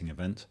public-facing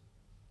event,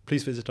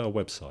 please visit our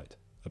website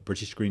at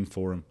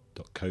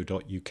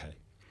britishscreenforum.co.uk,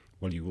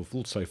 where you will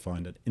also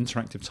find an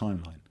interactive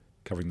timeline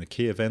covering the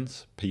key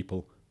events,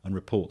 people and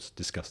reports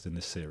discussed in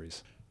this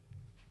series.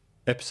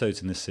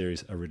 Episodes in this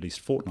series are released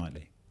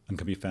fortnightly and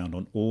can be found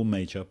on all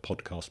major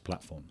podcast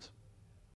platforms.